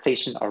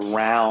conversation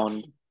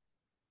around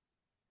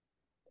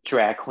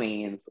drag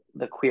queens,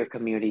 the queer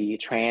community,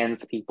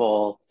 trans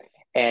people.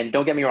 And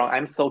don't get me wrong,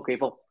 I'm so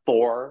grateful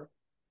for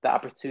the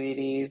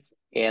opportunities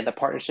and the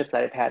partnerships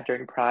that I've had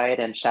during Pride.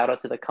 And shout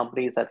out to the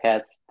companies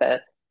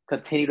that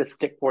continue to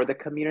stick for the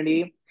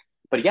community.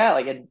 But yeah,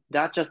 like and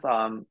not just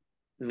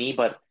me,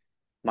 but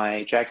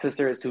my drag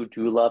sisters who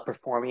do love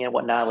performing and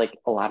whatnot, like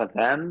a lot of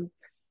them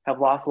have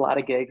lost a lot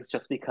of gigs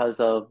just because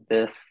of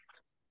this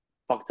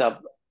fucked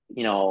up,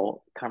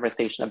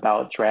 conversation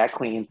about drag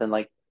queens. And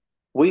like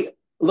we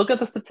look at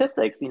the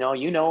statistics, you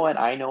know it,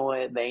 I know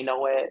it, they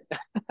know it.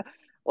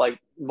 Like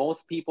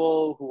most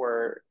people who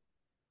are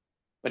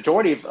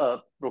majority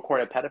of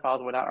recorded pedophiles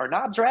and whatnot are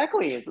not drag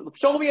queens.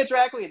 Show me a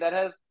drag queen that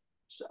has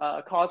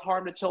caused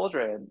harm to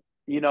children.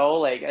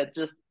 Like it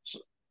just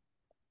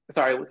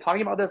sorry,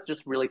 talking about this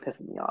just really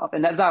pisses me off.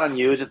 And that's not on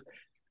you. Just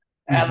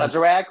as a Mhm.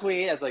 drag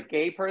queen, as a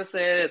gay person,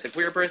 as a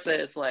queer person,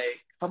 it's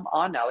like, come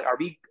on now. Like,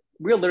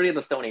 we're literally in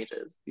the Stone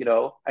Ages,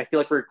 I feel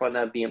like we're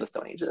gonna be in the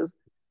Stone Ages.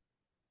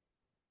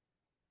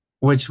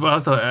 Which will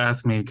also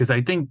ask me because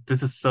I think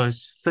this is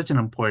such an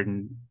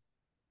important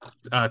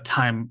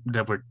time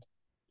that we're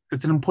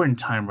it's an important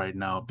time right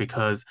now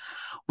because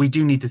we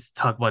do need to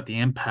talk about the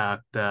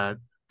impact that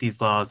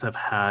these laws have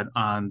had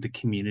on the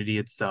community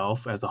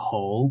itself as a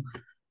whole.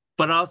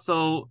 But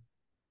also,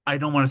 I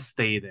don't want to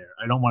stay there.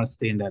 I don't want to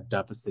stay in that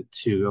deficit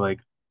too.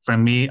 Like for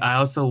me, I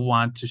also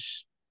want to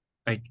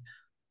like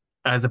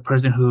as a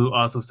person who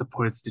also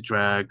supports the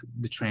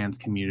trans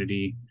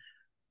community,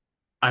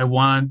 I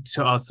want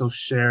to also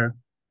share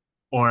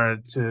or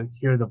to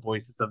hear the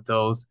voices of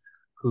those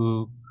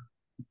who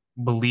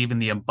believe in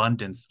the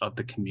abundance of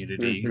the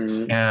community.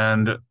 Hmm.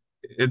 And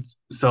it's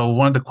so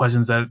one of the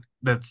questions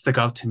that stick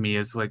out to me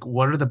is like,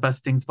 what are the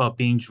best things about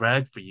being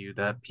drag for you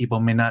that people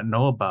may not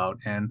know about?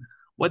 And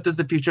what does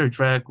the future of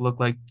drag look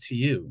like to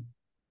you?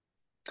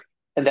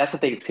 And that's the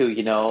thing too,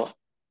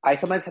 I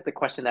sometimes have to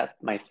question that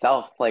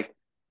myself. Like,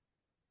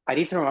 I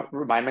need to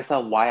remind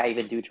myself why I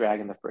even do drag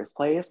in the first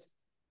place.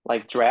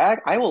 Like drag,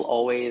 I will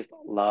always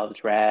love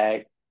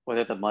drag,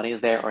 whether the money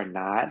is there or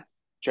not.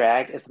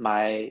 Drag is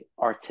my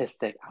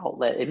artistic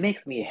outlet. It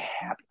makes me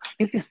happy.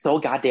 It makes me so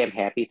goddamn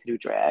happy to do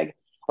drag.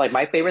 Like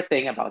my favorite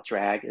thing about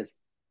drag is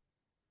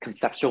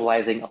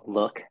conceptualizing a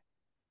look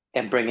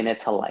and bringing it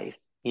to life.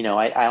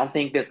 I don't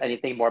think there's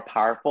anything more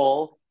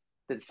powerful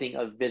than seeing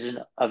a vision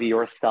of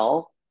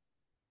yourself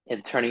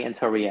and turning it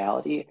into a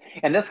reality.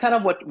 And that's kind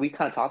of what we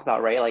kind of talked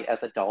about, right? Like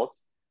as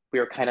adults, we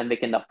were kind of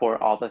making up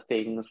for all the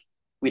things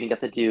we didn't get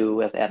to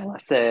do as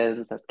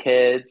adolescents, as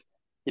kids.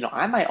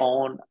 I'm my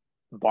own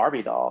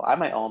Barbie doll. I'm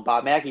my own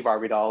Bob Mackie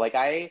Barbie doll.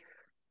 I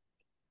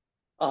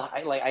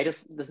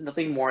just there's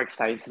nothing more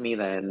exciting to me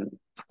than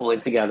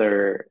pulling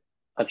together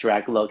a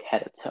drag look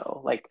head to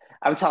toe. Like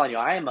I'm telling you,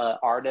 I am an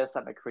artist.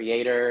 I'm a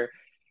creator,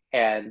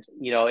 and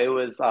it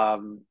was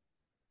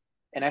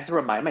and I have to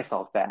remind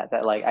myself that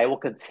like I will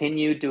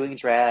continue doing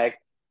drag,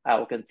 I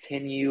will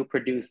continue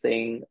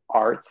producing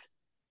art,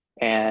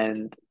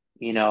 and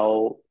you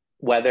know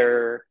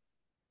whether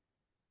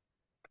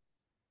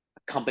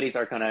companies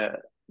are gonna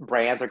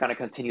brands are gonna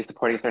continue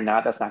supporting us or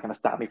not, that's not gonna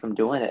stop me from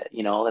doing it.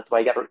 That's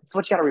why that's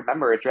what you gotta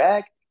remember.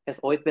 Drag has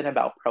always been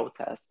about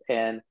protests,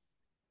 and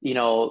you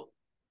know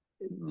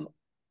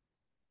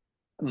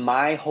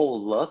my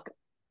whole look,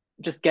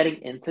 just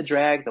getting into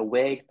drag, the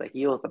wigs, the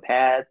heels, the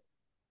pads,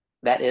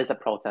 that is a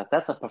protest.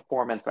 That's a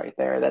performance right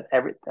there.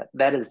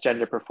 That is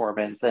gender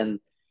performance. And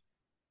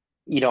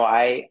you know,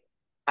 I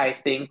I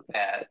think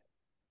that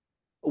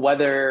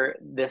whether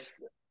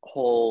this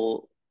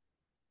whole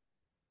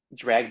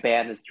drag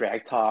ban, this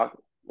drag talk,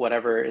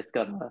 whatever is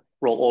gonna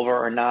roll over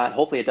or not,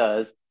 hopefully it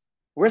does,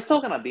 we're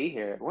still gonna be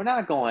here. We're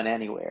not going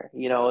anywhere.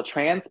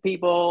 Trans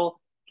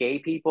people, gay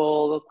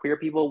people, queer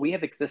people, we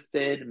have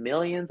existed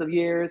millions of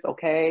years,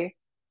 okay?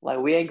 Like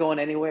we ain't going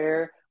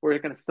anywhere. We're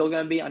gonna still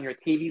gonna be on your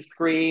TV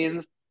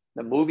screens,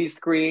 the movie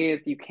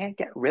screens. You can't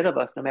get rid of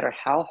us no matter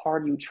how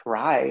hard you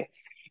try.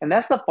 And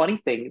that's the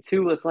funny thing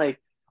too. It's like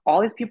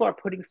all these people are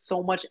putting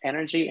so much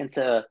energy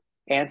into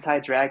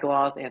anti-drag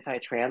laws,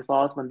 anti-trans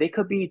laws when they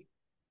could be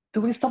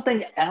doing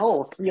something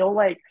else.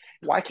 Like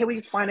why can't we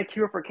just find a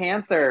cure for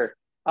cancer?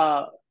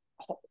 Uh,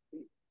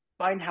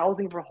 find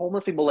housing for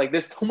homeless people. Like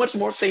there's so much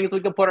more things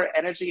we could put our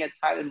energy and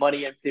time and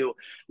money into.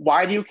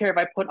 Why do you care if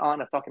I put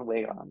on a fucking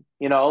wig on?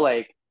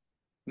 Like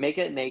Make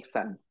it make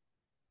sense.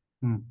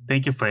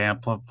 Thank you for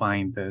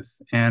amplifying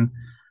this and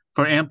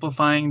for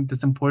amplifying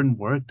this important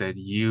work that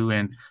you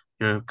and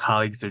your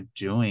colleagues are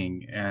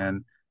doing.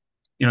 And,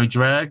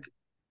 drag,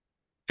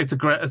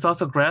 it's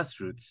also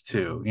grassroots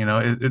too.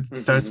 It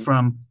starts Hmm.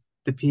 from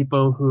the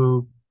people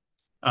who,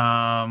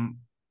 um,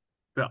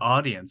 the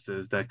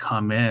audiences that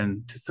come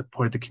in to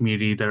support the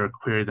community that are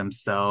queer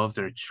themselves,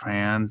 or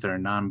trans, or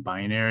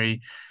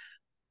non-binary.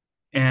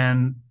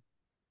 And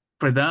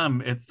for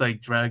them, it's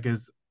like drag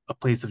is a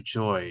place of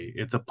joy.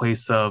 It's a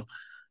place of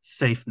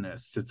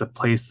safeness. It's a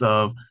place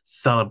of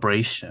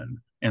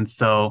celebration. And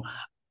so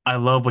I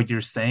love what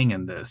you're saying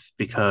in this,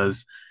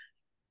 because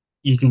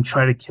you can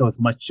try to kill as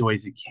much joy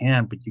as you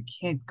can, but you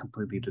can't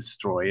completely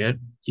destroy it.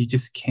 You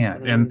just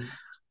can't. And Hmm.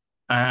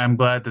 I'm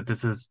glad that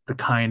this is the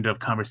kind of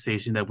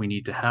conversation that we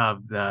need to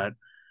have, that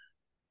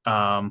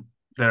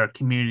our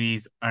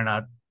communities are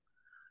not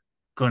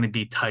going to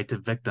be tied to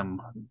victim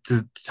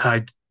to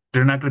tied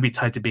they're not going to be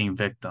tied to being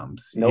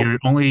victims. Nope. You're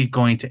only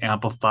going to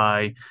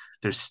amplify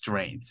their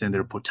strengths and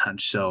their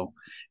potential.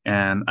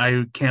 And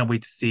I can't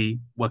wait to see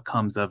what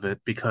comes of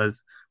it,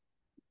 because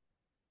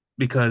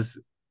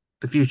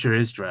the future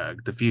is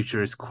drag, the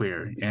future is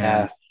queer,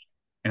 Yes.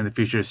 and the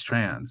future is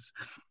trans.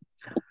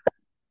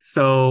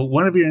 So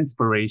one of your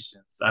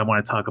inspirations I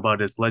want to talk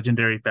about is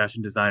legendary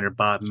fashion designer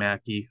Bob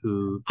Mackie,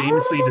 who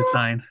famously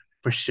designed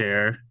for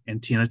Cher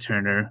and Tina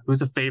Turner,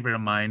 who's a favorite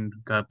of mine.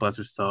 God bless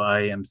her soul.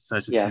 I am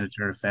such a Tina Yes.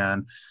 Turner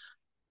fan.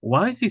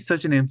 Why is he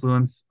such an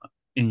influence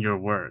in your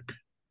work?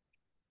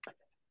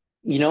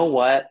 You know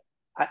what?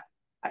 I,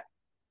 I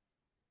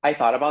I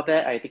thought about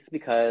that. I think it's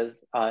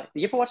because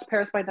you ever watch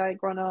Paris by Night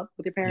growing up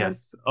with your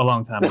parents? Yes, a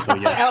long time ago,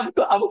 of, yes.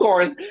 of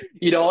course,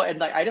 and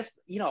like I just,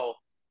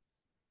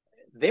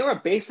 they were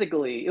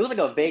basically, it was like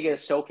a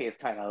Vegas showcase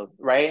kind of,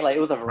 right? Like it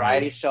was a Right.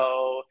 variety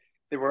show.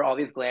 There were all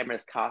these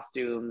glamorous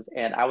costumes,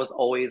 and I was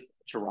always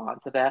drawn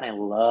to that. I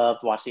loved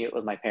watching it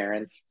with my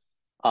parents.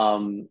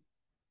 Um,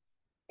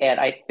 and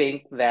I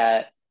think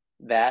that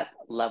that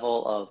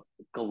level of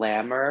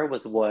glamour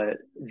was what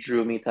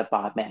drew me to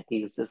Bob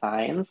Mackey's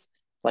designs.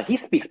 Like he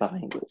speaks my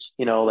language,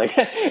 like,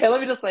 and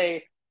let me just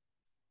say,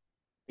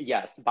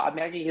 yes, Bob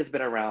Mackey has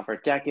been around for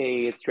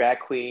decades. Drag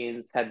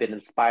queens have been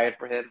inspired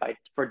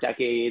for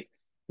decades.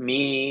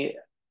 Me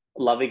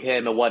loving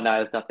him and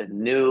whatnot is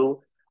nothing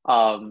new.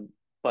 Um,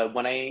 but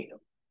when I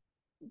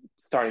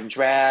started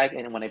drag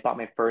and when I bought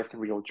my first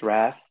real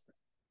dress,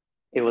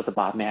 it was a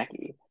Bob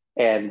Mackey.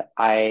 And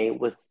I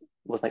was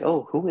like,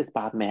 oh, who is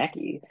Bob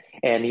Mackey?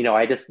 And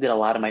I just did a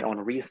lot of my own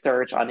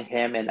research on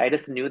him, and I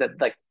just knew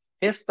that like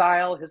his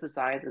style, his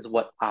design is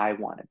what I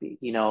want to be.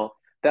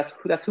 That's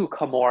who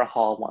Kahmora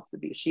Hall wants to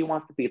be. She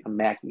wants to be the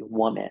Mackey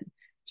woman.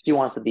 She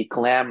wants to be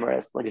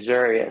glamorous,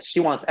 luxurious.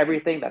 She wants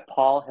everything that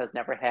Paul has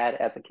never had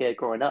as a kid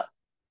growing up.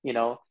 You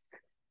know,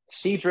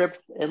 she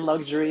drips in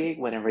luxury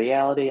when in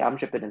reality I'm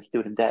dripping in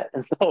student debt.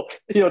 And so,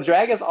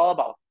 drag is all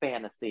about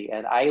fantasy,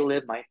 and I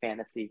live my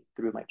fantasy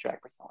through my drag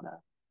persona.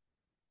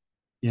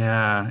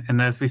 Yeah.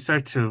 And as we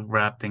start to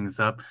wrap things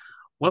up,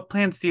 what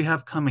plans do you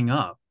have coming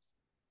up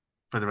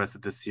for the rest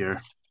of this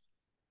year?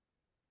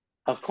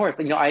 Of course,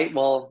 I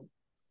well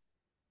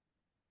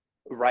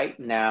right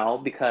now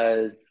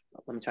because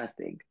let me try to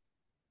think.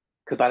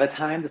 Because by the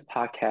time this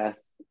podcast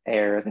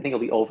airs, I think it'll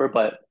be over.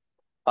 But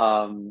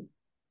um,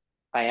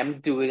 I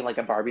am doing like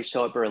a Barbie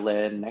show at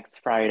Berlin next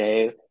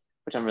Friday,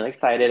 which I'm really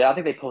excited. I don't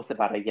think they posted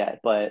about it yet,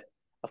 but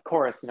of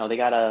course, they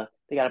gotta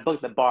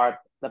book the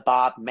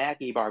Bob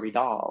Mackie Barbie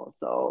doll.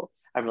 So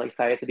I'm really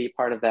excited to be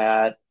part of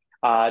that.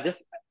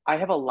 Just I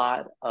have a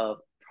lot of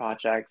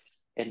projects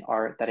in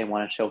art that I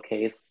want to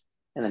showcase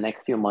in the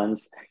next few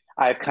months.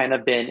 I've kind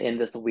of been in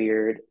this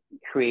weird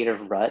creative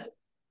rut,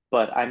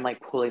 but I'm like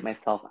pulling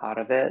myself out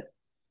of it,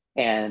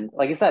 and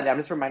like I said, I'm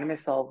just reminding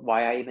myself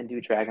why I even do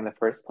drag in the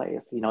first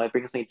place. It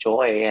brings me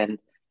joy. And,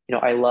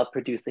 I love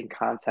producing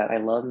content. I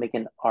love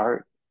making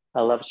art.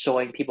 I love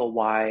showing people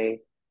why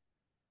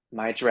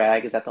my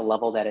drag is at the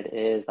level that it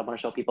is. I want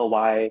to show people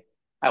why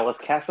I was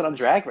casted on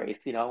Drag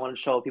Race. I want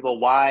to show people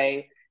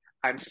why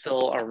I'm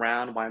still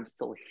around, why I'm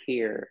still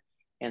here.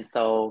 And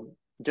so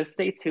just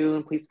stay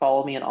tuned. Please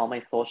follow me on all my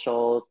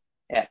socials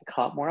at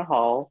Kahmora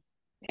Hall.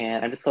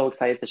 And I'm just so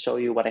excited to show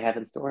you what I have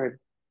in store.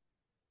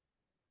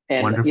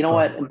 And you know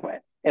what? Wonderful.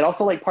 And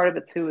also, like, part of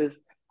it too is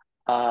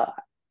uh,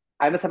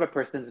 I'm the type of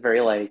person that's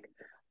very like,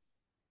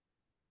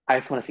 I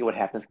just want to see what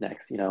happens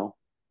next. I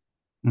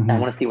Hmm.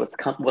 want to see what's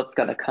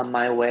gonna come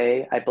my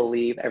way. I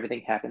believe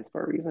everything happens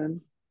for a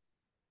reason.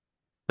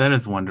 That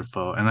is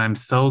wonderful. And I'm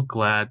so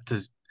glad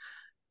to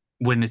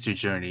witness your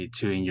journey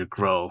to and your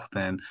growth,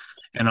 and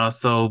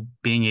also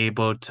being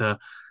able to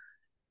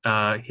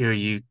hear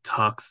you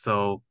talk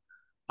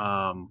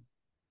um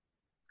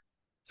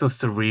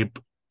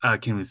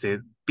can we say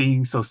it?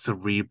 Being so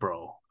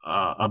cerebral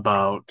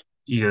about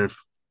your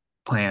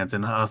plans,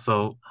 and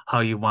also how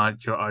you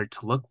want your art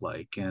to look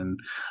like. And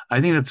I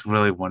think that's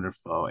really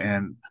wonderful.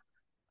 And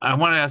I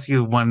want to ask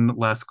you one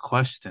last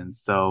question.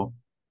 So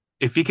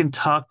if you can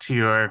talk to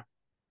your,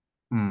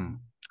 I'm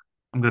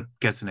gonna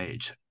guess an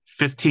age,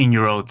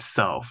 15-year-old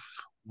self,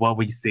 what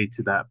would you say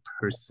to that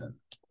person?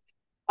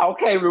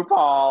 Okay, RuPaul.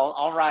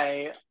 All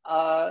right.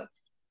 I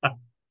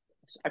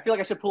feel like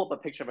I should pull up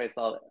a picture of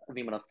myself. I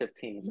mean, when I was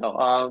 15.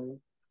 No.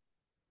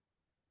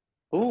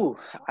 Ooh,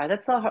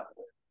 that's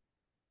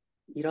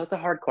it's a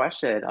hard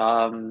question.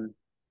 I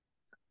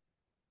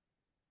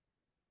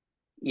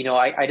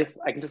can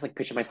just like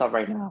picture myself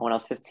right now when I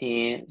was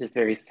 15, just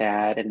very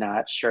sad and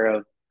not sure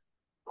of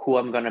who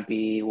I'm gonna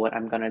be, what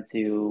I'm gonna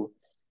do.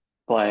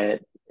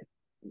 But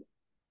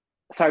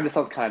sorry, this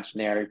sounds kind of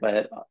generic,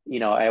 but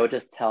I would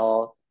just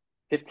tell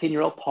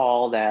 15-year-old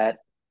Paul that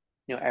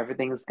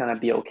everything's gonna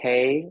be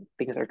okay.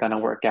 Things are gonna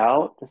work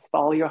out. Just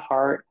follow your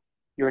heart.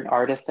 You're an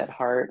artist at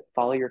heart.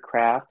 Follow your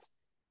craft.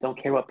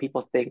 Don't care what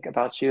people think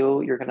about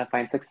you. You're gonna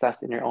find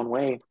success in your own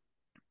way.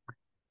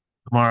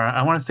 Mara,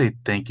 I want to say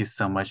thank you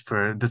so much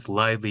for this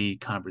lively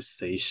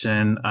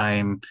conversation.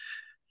 I'm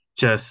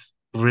just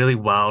really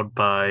wowed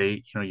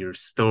by, your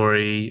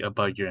story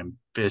about your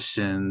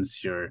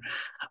ambitions,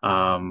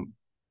 um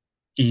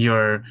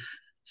your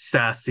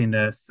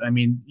sassiness. I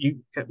mean,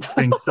 you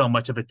bring so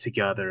much of it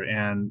together,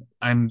 and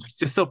I'm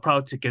just so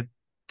proud to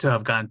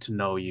have gotten to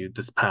know you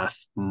this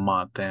past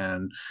month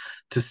and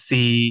to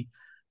see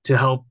to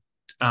help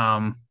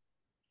I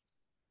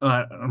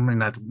mean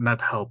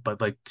not help,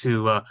 but like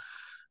to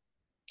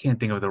can't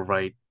think of the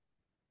right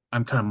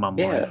I'm kind of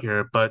mumbling Yeah.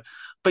 here, but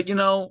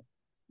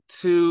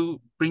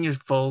to bring your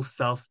full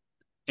self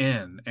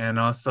in, and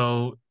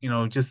also,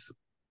 just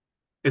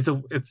it's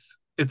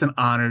an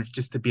honor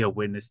just to be a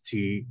witness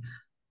to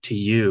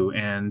you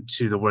and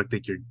to the work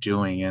that you're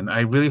doing. And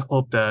I really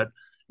hope that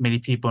many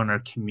people in our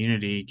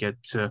community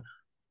get to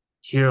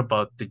hear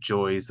about the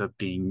joys of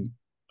being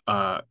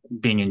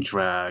in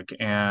drag,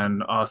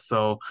 and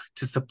also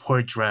to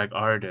support drag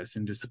artists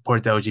and to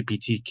support the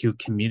LGBTQ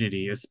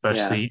community,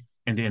 especially Yes.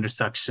 in the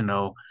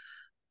intersectional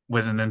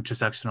with an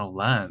intersectional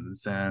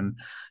lens. And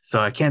so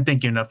I can't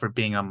thank you enough for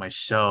being on my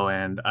show,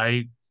 and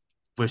I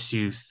wish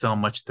you so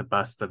much the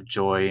best of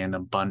joy and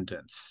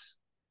abundance.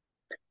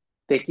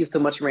 Thank you so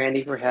much,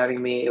 Randy, for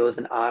having me. It was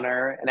an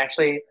honor. And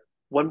actually,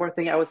 one more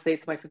thing I would say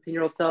to my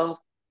 15-year-old self,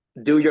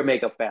 do your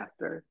makeup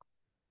faster.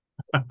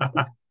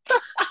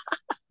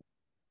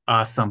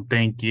 Awesome.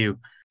 Thank you.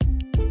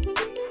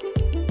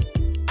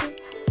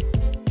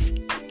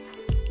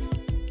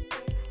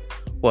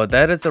 Well,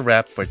 that is a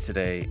wrap for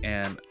today.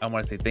 And I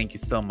want to say thank you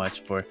so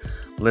much for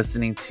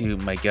listening to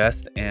my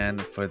guest and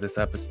for this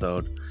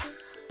episode.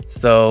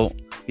 So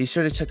be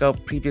sure to check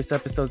out previous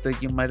episodes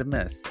that you might have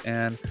missed.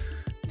 And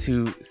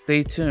to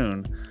stay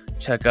tuned,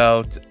 check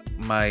out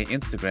my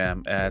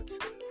Instagram at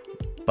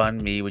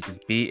bunmi, which is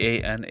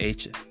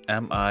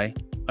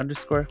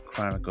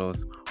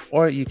BANHMI_Chronicles.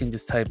 Or you can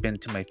just type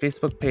into my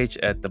Facebook page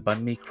at the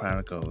Bunmi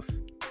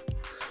Chronicles.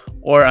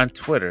 Or on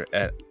Twitter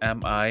at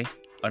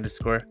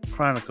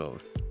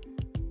MI_Chronicles.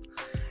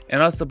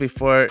 And also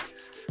before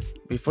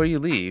you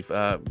leave,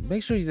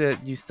 make sure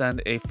that you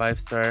send a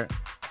 5-star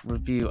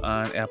review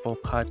on Apple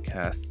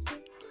Podcasts.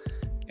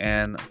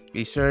 And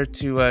be sure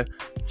to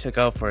check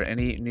out for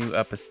any new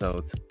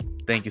episodes.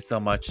 Thank you so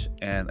much.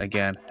 And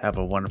again, have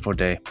a wonderful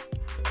day.